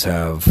these guys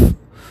have,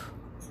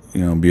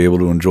 be able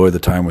to enjoy the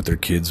time with their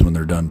kids when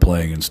they're done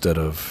playing instead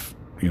of,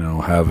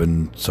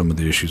 having some of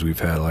the issues we've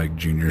had like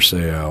Junior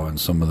Seau and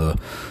some of the,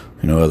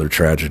 other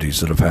tragedies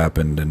that have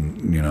happened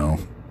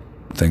and,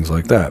 things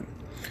like that.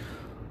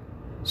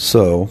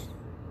 So,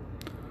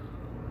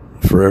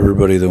 for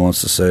everybody that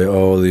wants to say,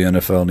 oh, the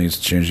NFL needs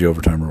to change the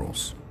overtime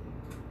rules,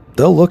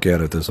 they'll look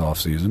at it this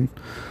offseason.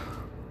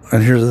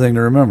 And here's the thing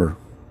to remember.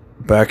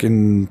 Back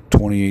in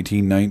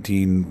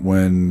 2018-19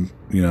 when,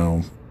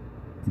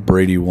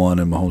 Brady won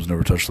and Mahomes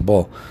never touched the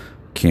ball,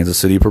 Kansas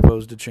City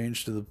proposed to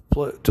change to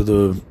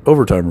the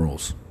overtime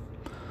rules.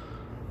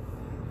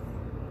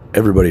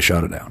 Everybody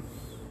shot it down.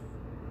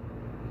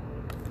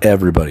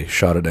 Everybody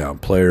shot it down.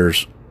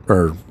 Players,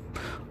 or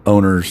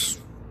owners,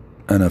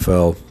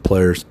 NFL,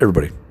 players,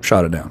 everybody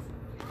shot it down.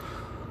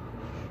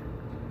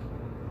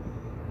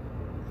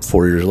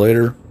 4 years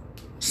later,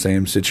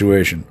 same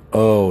situation.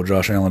 Oh,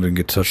 Josh Allen didn't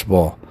get to touch the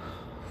ball.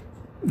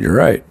 You're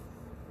right.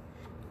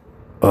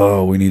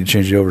 Oh, we need to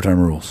change the overtime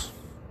rules.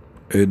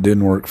 It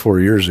didn't work 4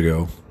 years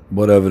ago.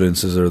 What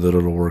evidence is there that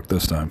it'll work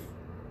this time?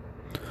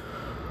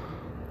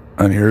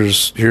 And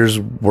here's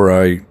where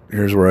I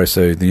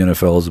say the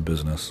NFL is a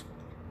business.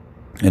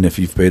 And if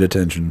you've paid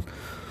attention,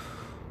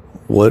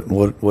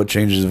 what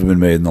changes have been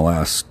made in the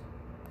last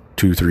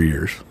 2-3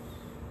 years?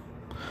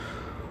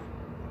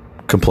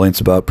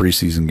 Complaints about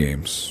preseason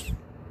games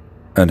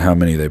and how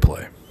many they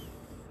play.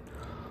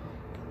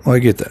 Well, I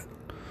get that.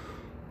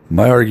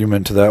 My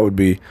argument to that would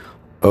be,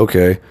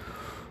 okay,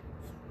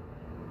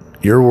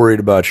 you're worried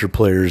about your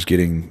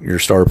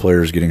star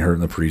players getting hurt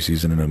in the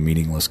preseason in a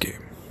meaningless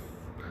game.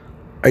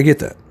 I get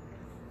that.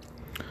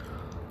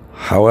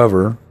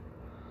 However,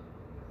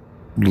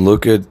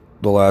 look at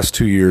the last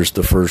 2 years,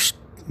 the first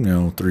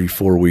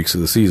 3-4 weeks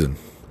of the season.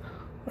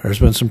 There's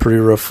been some pretty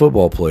rough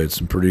football played,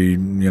 some pretty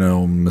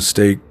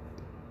mistake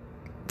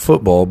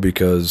football,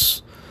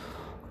 because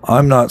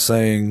I'm not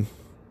saying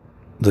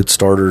that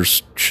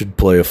starters should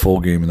play a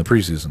full game in the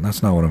preseason.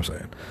 That's not what I'm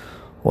saying.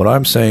 What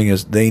I'm saying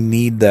is they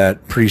need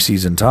that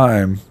preseason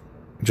time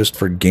just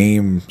for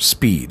game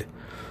speed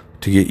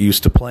to get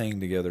used to playing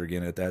together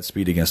again at that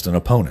speed against an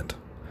opponent.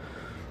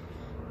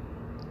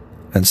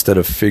 Instead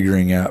of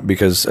figuring out,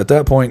 because at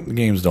that point, the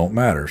games don't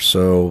matter.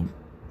 So,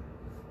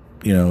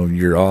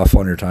 you're off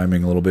on your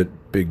timing a little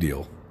bit, big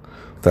deal.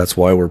 That's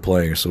why we're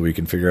playing, so we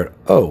can figure out,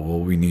 oh, well,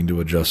 we need to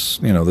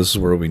adjust. This is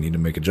where we need to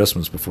make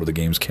adjustments before the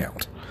games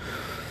count.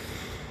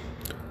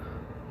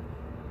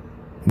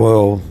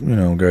 Well,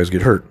 guys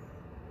get hurt.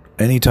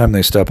 Anytime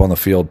they step on the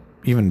field,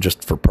 even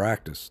just for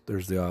practice,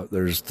 there's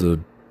the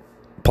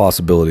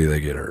possibility they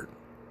get hurt.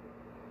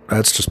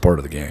 That's just part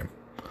of the game.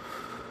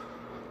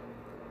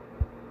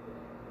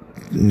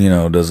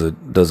 Does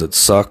it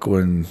suck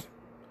when,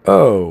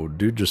 oh,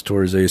 dude just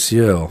tore his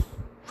ACL?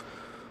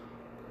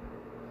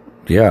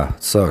 Yeah,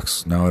 it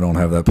sucks. Now I don't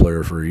have that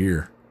player for a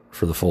year,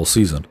 for the full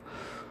season.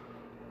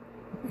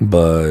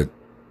 But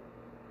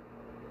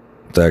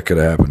that could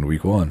have happened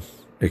week 1.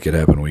 It could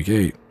happen week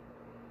 8. It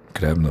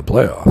could happen in the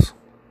playoffs.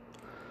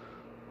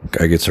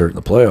 Guy gets hurt in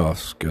the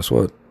playoffs. Guess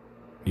what?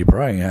 You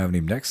probably ain't having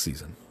him next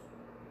season.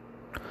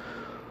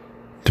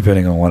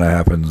 Depending on what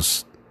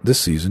happens this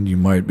season, you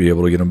might be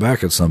able to get him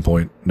back at some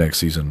point next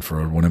season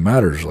for when it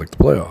matters, like the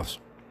playoffs.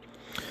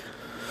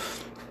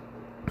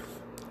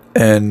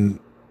 And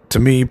to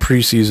me,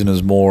 preseason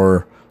is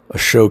more a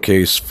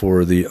showcase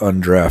for the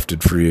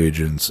undrafted free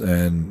agents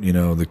and,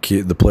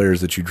 the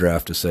players that you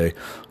draft to say,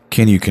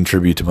 can you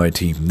contribute to my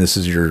team? This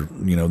is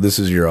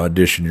your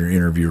audition, your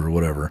interview, or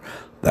whatever.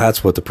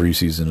 That's what the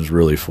preseason is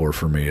really for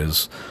me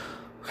is,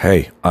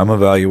 hey, I'm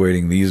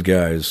evaluating these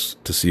guys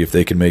to see if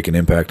they can make an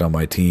impact on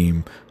my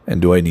team,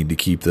 and do I need to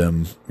keep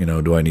them?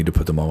 Do I need to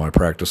put them on my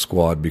practice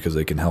squad because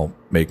they can help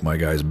make my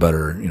guys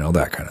better?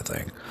 That kind of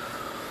thing.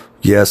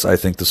 Yes, I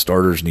think the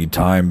starters need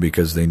time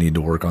because they need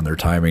to work on their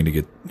timing to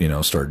get,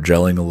 start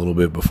gelling a little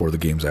bit before the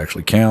games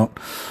actually count.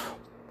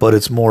 But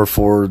it's more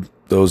for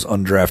those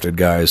undrafted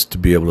guys to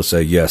be able to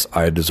say, yes,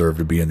 I deserve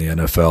to be in the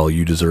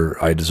NFL.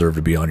 I deserve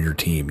to be on your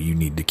team. You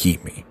need to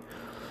keep me.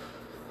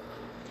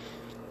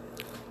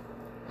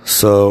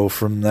 So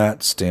from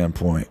that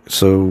standpoint,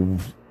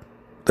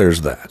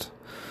 there's that.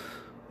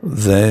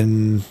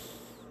 Then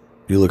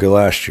you look at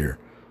last year.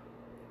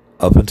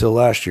 Up until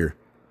last year,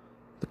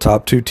 the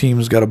top 2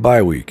 teams got a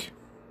bye week.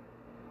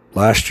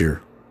 Last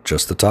year,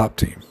 just the top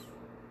team.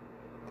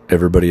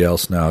 Everybody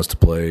else now has to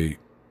play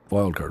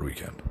wildcard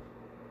weekend.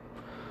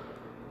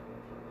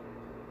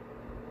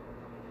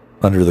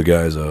 Under the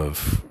guise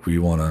of, we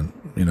want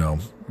to,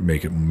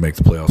 make the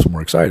playoffs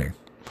more exciting.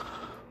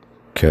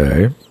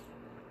 Okay.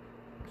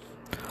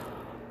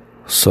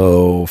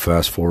 So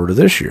fast forward to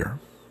this year.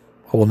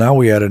 Well, now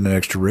we added an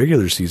extra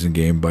regular season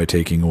game by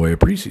taking away a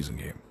preseason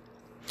game.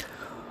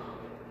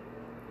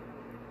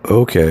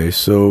 Okay,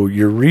 so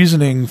your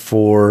reasoning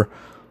for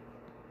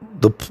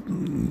the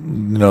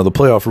the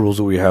playoff rules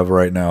that we have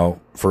right now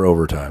for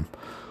overtime.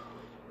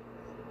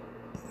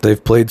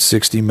 They've played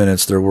 60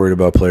 minutes. They're worried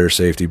about player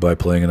safety by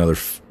playing another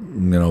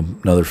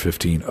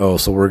 15. Oh,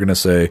 so we're going to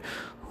say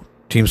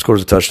team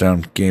scores a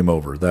touchdown, game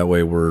over. That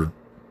way we're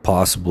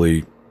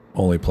possibly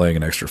only playing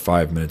an extra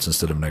 5 minutes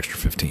instead of an extra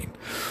 15.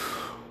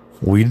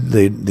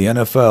 The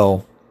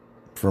NFL,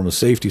 from a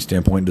safety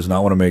standpoint, does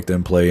not want to make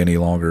them play any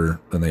longer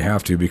than they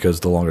have to, because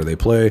the longer they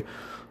play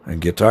and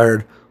get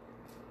tired,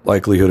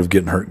 likelihood of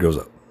getting hurt goes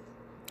up.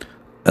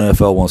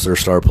 NFL wants their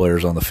star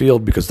players on the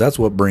field because that's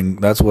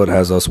what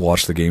has us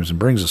watch the games and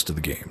brings us to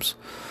the games.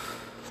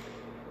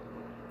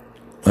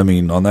 I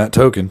mean, on that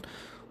token,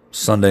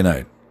 Sunday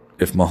night,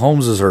 if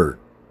Mahomes is hurt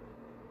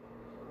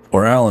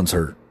or Allen's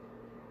hurt,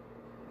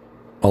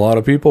 a lot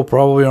of people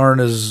probably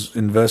aren't as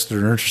invested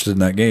or interested in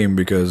that game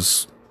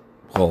because,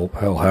 well,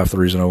 hell, half the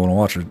reason I want to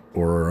watch it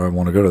or I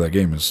want to go to that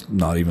game is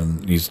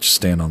he's just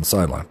standing on the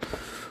sideline.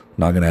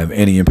 Not going to have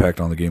any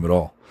impact on the game at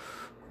all.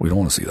 We don't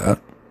want to see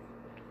that.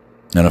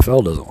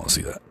 NFL doesn't want to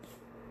see that.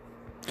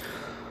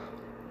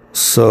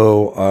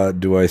 So,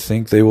 do I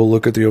think they will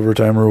look at the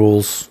overtime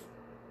rules?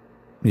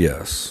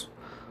 Yes.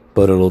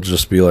 But it'll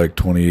just be like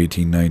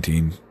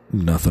 2018-19.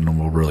 Nothing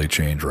will really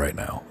change right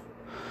now.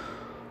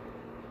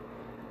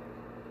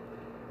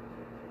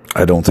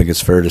 I don't think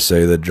it's fair to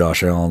say that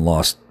Josh Allen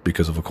lost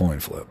because of a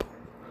coin flip.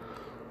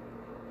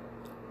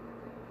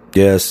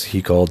 Yes,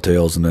 he called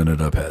tails and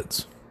ended up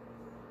heads.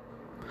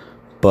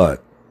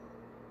 But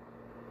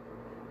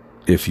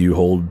if you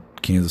hold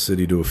Kansas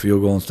City to a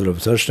field goal instead of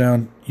a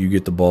touchdown, you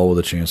get the ball with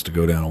a chance to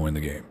go down and win the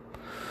game.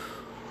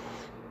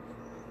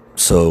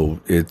 So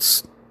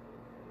it's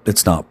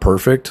not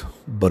perfect,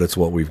 but it's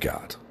what we've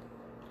got.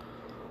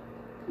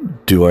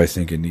 Do I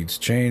think it needs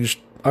changed?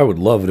 I would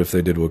love it if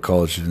they did what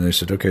college did and they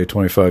said, okay,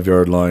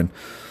 25-yard line,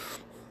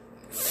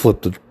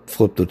 flip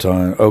the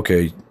time.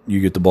 Okay, you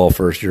get the ball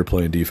first, you're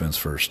playing defense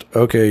first.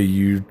 Okay,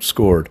 you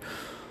scored.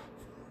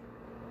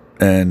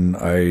 And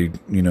I,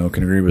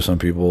 can agree with some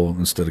people,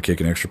 instead of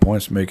kicking extra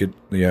points,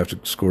 you have to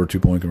score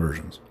 2-point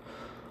conversions.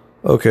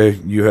 Okay,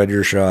 you had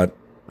your shot,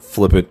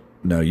 flip it.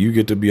 Now you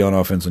get to be on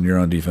offense and you're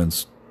on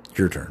defense.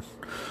 Your turn.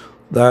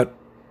 That,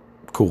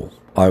 cool.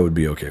 I would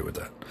be okay with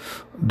that.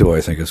 Do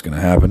I think it's going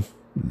to happen?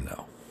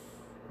 No,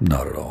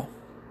 not at all.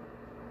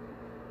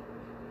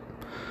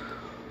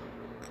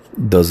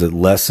 Does it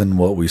lessen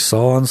what we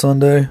saw on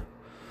Sunday?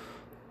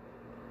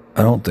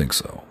 I don't think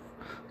so.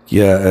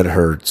 Yeah, it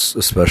hurts,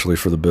 especially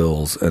for the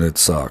Bills, and it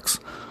sucks.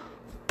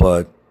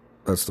 But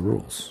that's the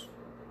rules.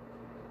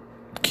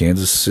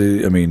 Kansas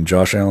City,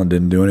 Josh Allen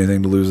didn't do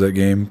anything to lose that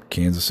game.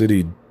 Kansas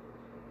City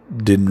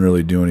didn't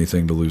really do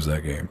anything to lose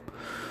that game.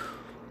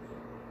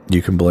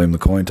 You can blame the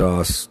coin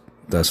toss.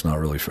 That's not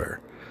really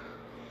fair.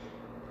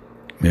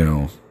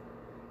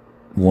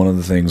 One of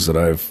the things that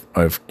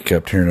I've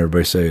kept hearing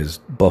everybody say is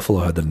Buffalo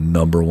had the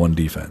number one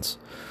defense.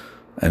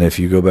 And if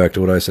you go back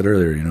to what I said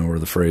earlier, where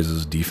the phrase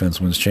is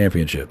defense wins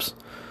championships,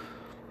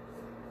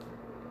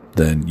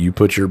 then you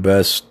put your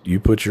best,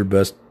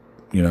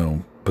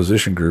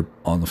 position group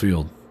on the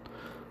field.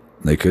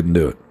 They couldn't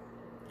do it.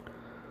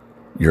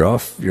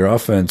 Your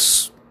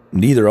offense,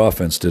 neither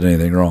offense did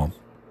anything wrong.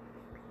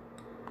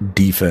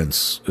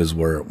 Defense is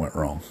where it went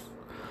wrong.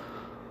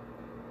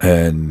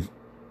 And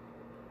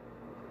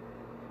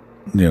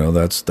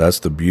that's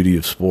the beauty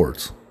of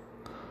sports.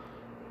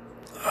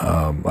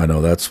 I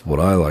know that's what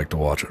I like to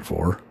watch it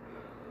for.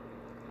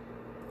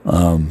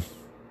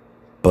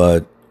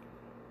 But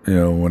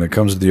when it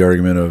comes to the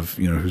argument of,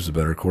 who's the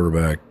better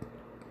quarterback,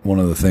 one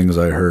of the things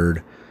I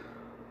heard,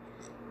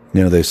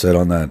 they said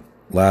on that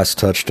last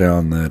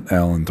touchdown that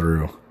Allen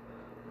threw,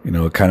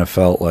 it kind of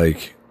felt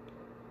like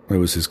it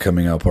was his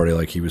coming out party.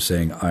 Like he was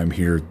saying, I'm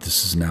here.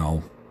 This is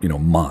now,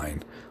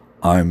 mine.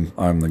 I'm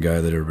the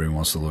guy that everybody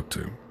wants to look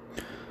to.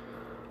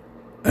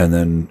 And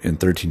then in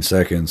 13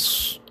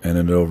 seconds and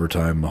in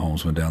overtime,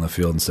 Mahomes went down the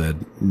field and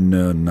said,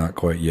 no, not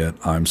quite yet.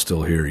 I'm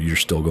still here. You're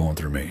still going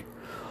through me.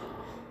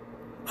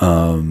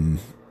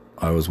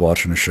 I was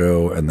watching a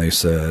show and they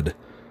said,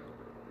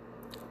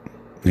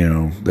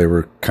 they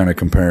were kind of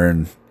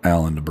comparing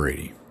Allen to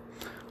Brady.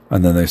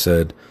 And then they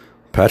said,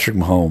 Patrick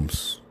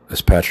Mahomes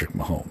is Patrick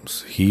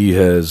Mahomes. He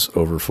has,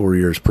 over 4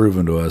 years,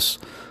 proven to us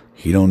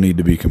he don't need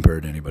to be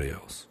compared to anybody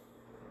else.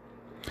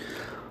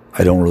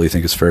 I don't really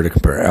think it's fair to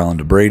compare Allen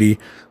to Brady,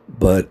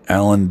 but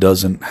Allen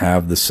doesn't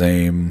have the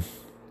same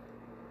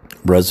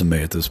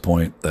resume at this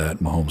point that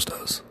Mahomes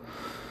does.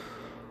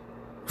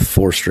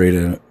 4 straight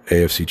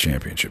AFC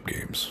championship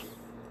games.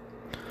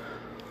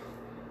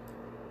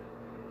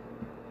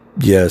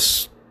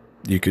 Yes,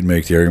 you could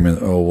make the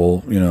argument,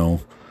 over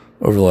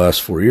the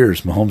last 4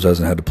 years, Mahomes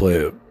hasn't had to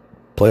play a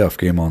playoff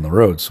game on the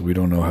road, so we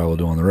don't know how he'll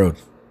do on the road.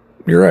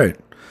 You're right.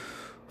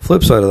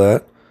 Flip side of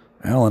that,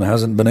 Allen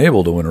hasn't been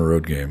able to win a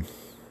road game.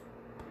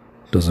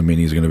 Doesn't mean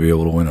he's going to be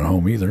able to win at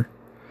home either.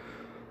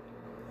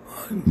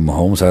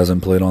 Mahomes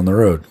hasn't played on the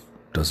road.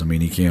 Doesn't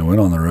mean he can't win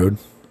on the road.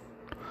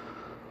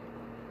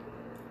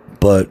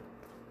 But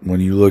when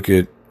you look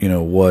at,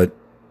 what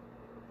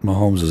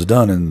Mahomes has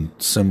done in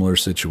similar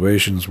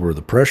situations where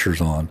the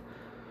pressure's on,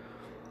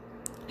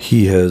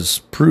 he has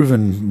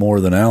proven more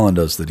than Allen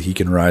does that he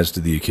can rise to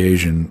the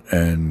occasion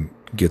and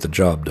get the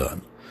job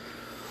done.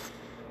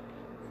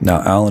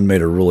 Now, Allen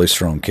made a really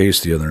strong case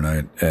the other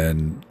night,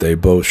 and they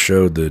both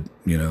showed that,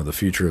 the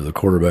future of the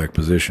quarterback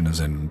position is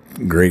in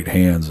great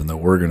hands, and that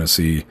we're going to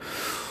see,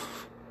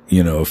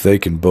 if they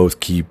can both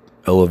keep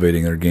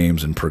elevating their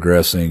games and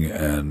progressing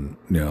and,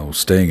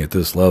 staying at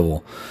this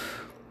level.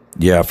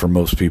 Yeah, for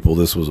most people,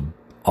 this was an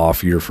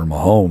off year for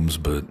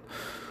Mahomes, but,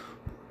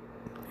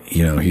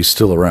 he's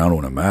still around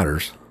when it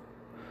matters.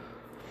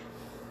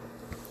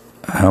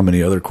 How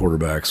many other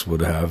quarterbacks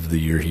would have the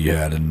year he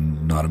had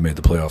and not have made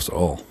the playoffs at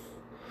all?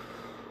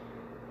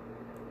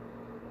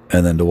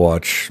 And then to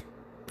watch,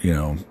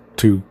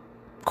 two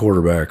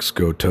quarterbacks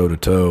go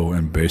toe-to-toe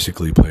and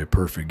basically play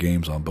perfect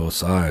games on both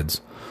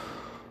sides,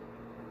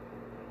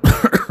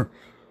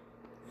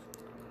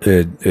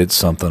 it's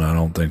something I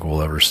don't think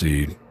we'll ever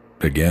see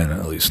again,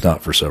 at least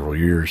not for several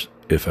years,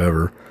 if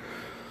ever.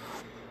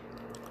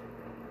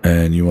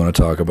 And you want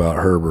to talk about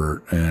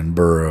Herbert and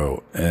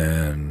Burrow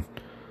and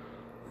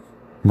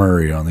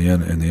Murray in the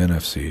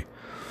NFC.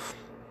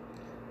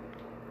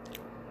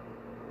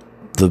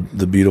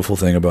 The beautiful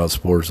thing about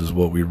sports is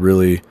what you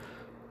really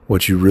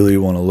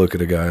want to look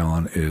at a guy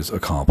on is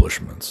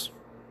accomplishments.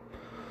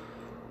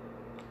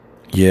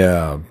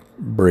 Yeah,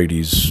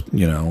 Brady's,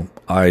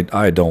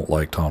 I don't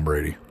like Tom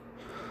Brady.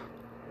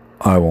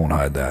 I won't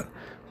hide that.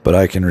 But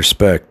I can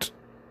respect,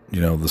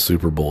 the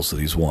Super Bowls that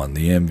he's won,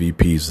 the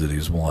MVPs that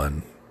he's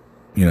won.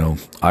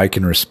 I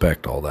can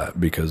respect all that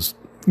because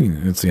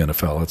it's the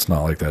NFL. It's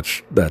not like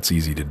that's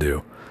easy to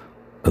do,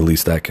 at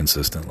least that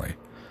consistently.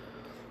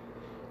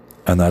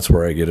 And that's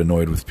where I get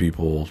annoyed with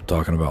people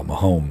talking about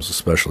Mahomes,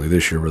 especially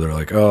this year, where they're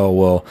like, oh,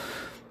 well,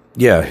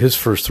 yeah, his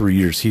first 3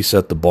 years, he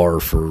set the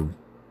bar for,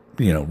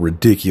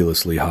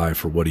 ridiculously high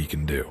for what he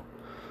can do.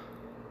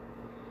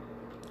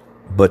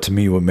 But to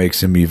me, what made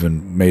him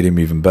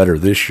even better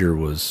this year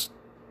was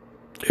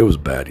it was a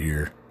bad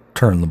year.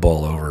 Turning the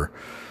ball over,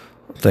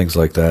 things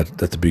like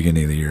that at the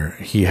beginning of the year.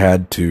 He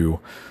had to,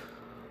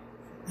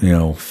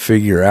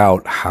 figure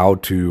out how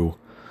to,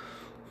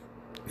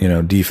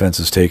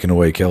 defenses taking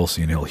away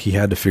Kelsey and Hill. He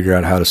had to figure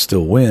out how to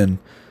still win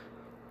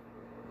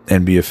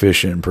and be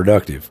efficient and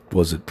productive.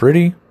 Was it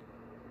pretty?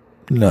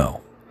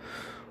 No.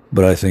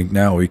 But I think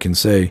now we can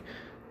say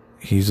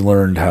he's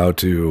learned how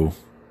to,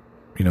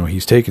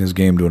 he's taken his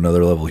game to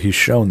another level. He's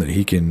shown that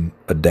he can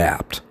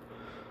adapt.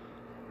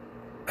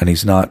 And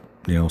he's not,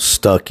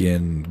 stuck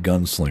in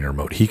gunslinger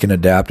mode. He can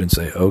adapt and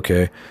say,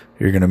 okay,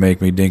 you're going to make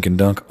me dink and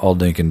dunk, I'll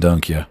dink and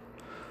dunk you.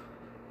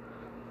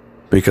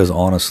 Because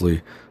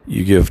honestly,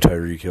 you give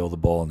Tyreek Hill the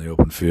ball in the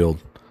open field,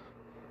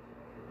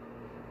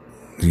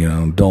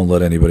 don't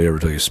let anybody ever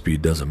tell you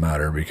speed doesn't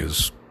matter,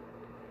 because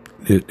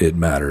it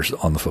matters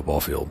on the football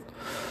field.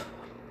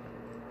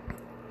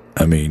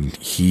 I mean,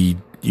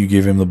 you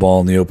give him the ball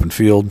in the open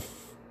field,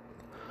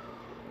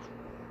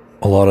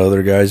 a lot of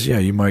other guys, yeah,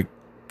 you might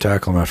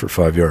tackle him after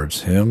 5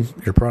 yards. Him,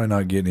 you're probably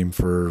not getting him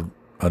for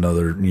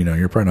another,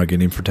 you're probably not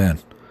getting him for 10,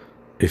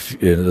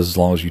 as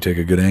long as you take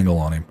a good angle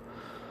on him.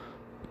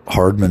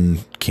 Hardman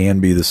can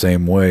be the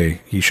same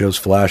way. He shows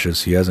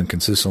flashes. He hasn't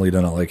consistently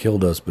done it like Hill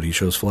does, but he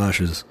shows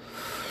flashes.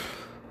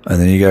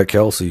 And then you got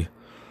Kelsey.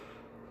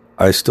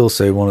 I still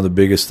say one of the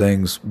biggest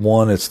things,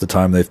 one, it's the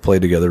time they've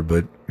played together,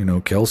 but,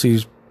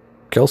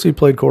 Kelsey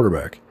played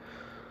quarterback.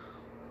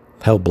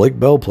 Hell, Blake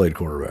Bell played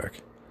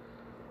quarterback.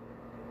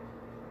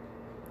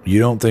 You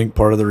don't think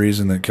part of the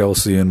reason that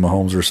Kelsey and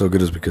Mahomes are so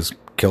good is because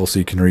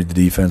Kelsey can read the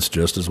defense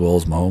just as well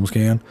as Mahomes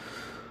can?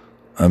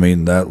 I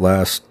mean, that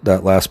last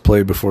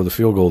play before the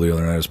field goal the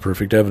other night is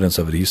perfect evidence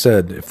of it. He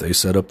said, if they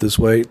set up this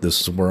way,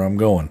 this is where I'm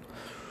going.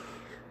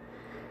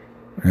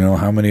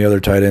 How many other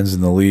tight ends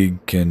in the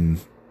league can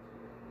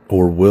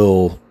or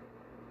will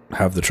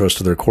have the trust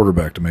of their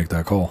quarterback to make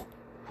that call?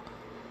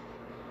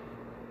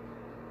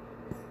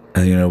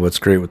 And what's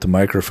great with the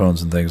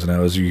microphones and things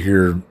now is you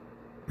hear,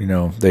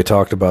 they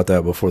talked about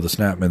that before the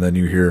snap, and then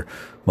you hear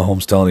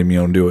Mahomes telling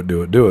him, do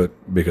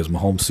it, because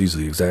Mahomes sees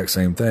the exact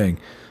same thing.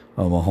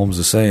 Mahomes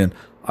is saying,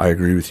 I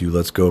agree with you,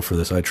 let's go for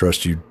this, I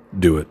trust you,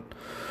 do it.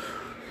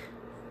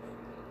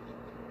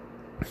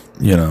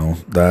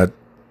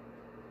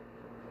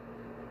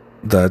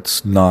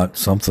 That's not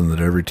something that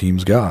every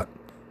team's got.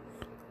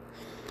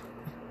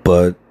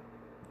 But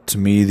to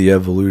me, the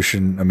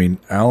evolution, I mean,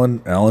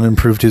 Allen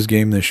improved his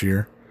game this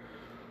year.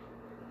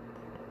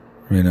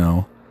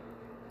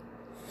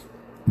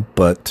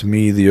 But to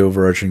me, the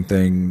overarching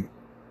thing,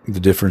 the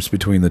difference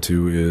between the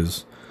two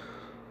is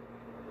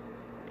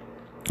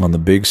on the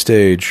big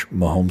stage,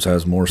 Mahomes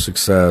has more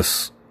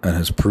success and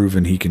has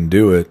proven he can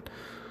do it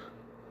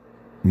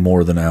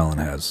more than Allen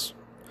has.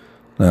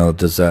 Now,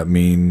 does that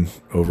mean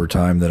over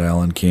time that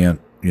Allen can't,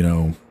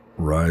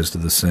 rise to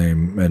the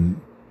same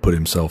and put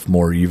himself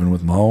more even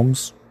with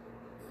Mahomes?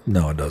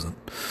 No, it doesn't.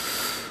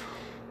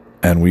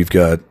 And we've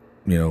got,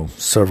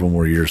 several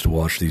more years to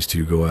watch these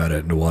two go at it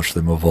and to watch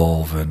them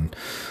evolve. And,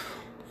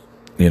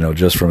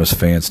 just from a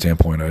fan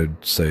standpoint,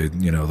 I'd say,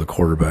 the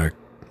quarterback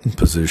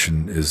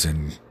position is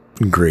in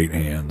great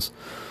hands.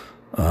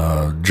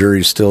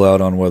 Jury's still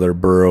out on whether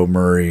Burrow,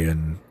 Murray,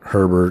 and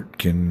Herbert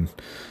can,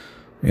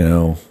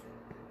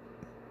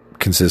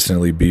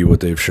 consistently be what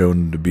they've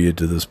shown to be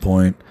to this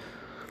point,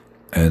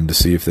 and to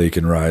see if they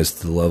can rise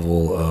to the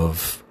level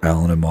of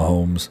Allen and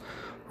Mahomes.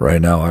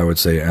 Right now, I would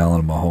say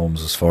Allen and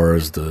Mahomes, as far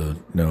as the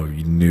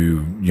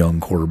new young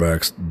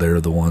quarterbacks,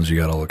 they're the ones you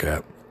got to look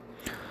at.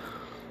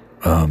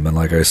 And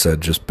like I said,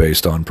 just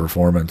based on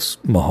performance,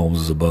 Mahomes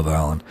is above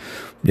Allen.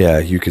 Yeah,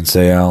 you can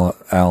say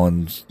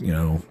Allen's,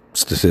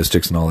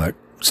 statistics and all that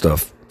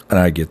stuff, and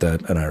I get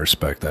that, and I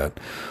respect that.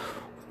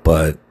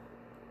 But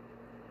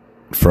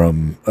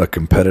from a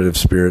competitive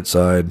spirit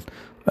side,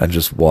 and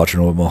just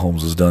watching what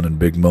Mahomes has done in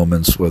big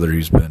moments, whether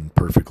he's been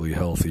perfectly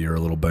healthy or a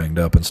little banged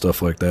up and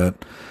stuff like that,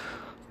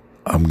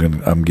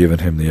 I'm giving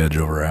him the edge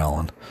over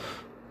Allen.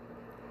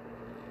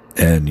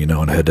 And in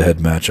head-to-head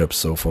matchups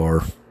so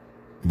far,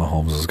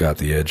 Mahomes has got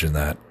the edge in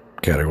that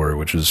category,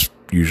 which is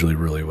usually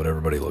really what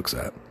everybody looks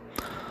at.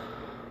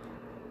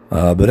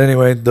 But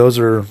anyway, those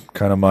are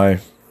kind of my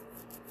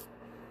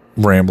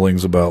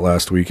ramblings about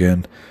last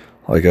weekend.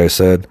 Like I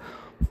said,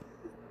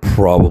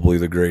 probably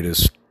the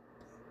greatest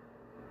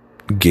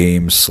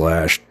game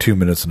 / 2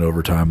 minutes in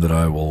overtime that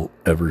I will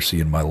ever see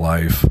in my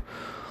life.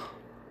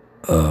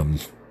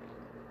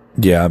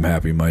 Yeah, I'm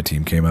happy my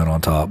team came out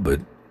on top, but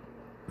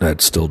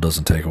that still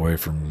doesn't take away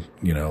from,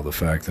 the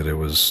fact that it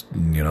was,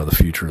 the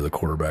future of the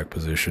quarterback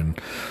position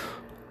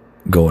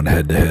going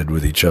head to head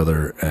with each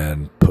other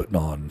and putting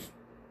on,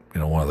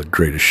 one of the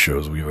greatest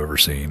shows we've ever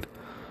seen.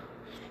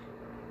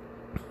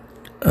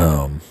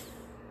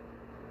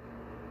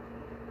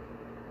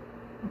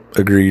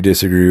 Agree,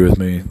 disagree with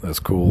me, that's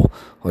cool.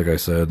 Like I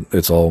said,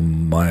 it's all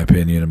my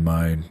opinion and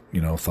my,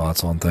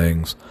 thoughts on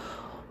things.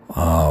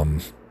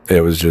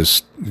 It was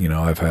just,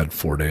 I've had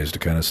 4 days to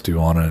kind of stew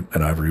on it,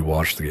 and I've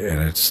rewatched the game,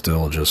 and it's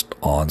still just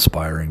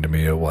awe-inspiring to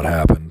me of what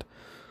happened.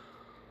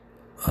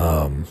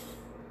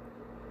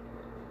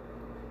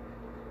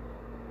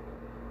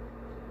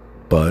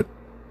 But,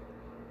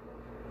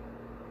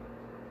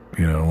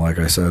 like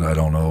I said, I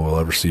don't know if we'll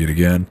ever see it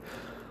again.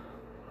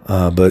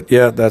 But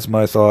yeah, that's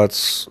my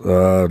thoughts.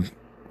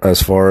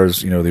 As far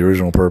as, the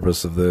original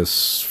purpose of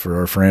this for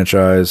our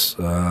franchise,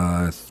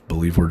 I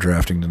believe we're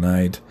drafting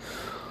tonight.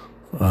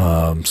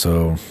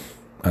 So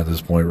at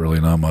this point,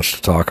 really not much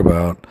to talk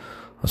about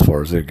as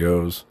far as it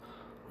goes.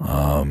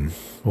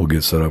 We'll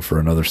get set up for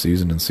another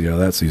season and see how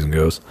that season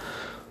goes.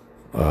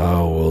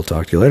 We'll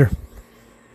talk to you later.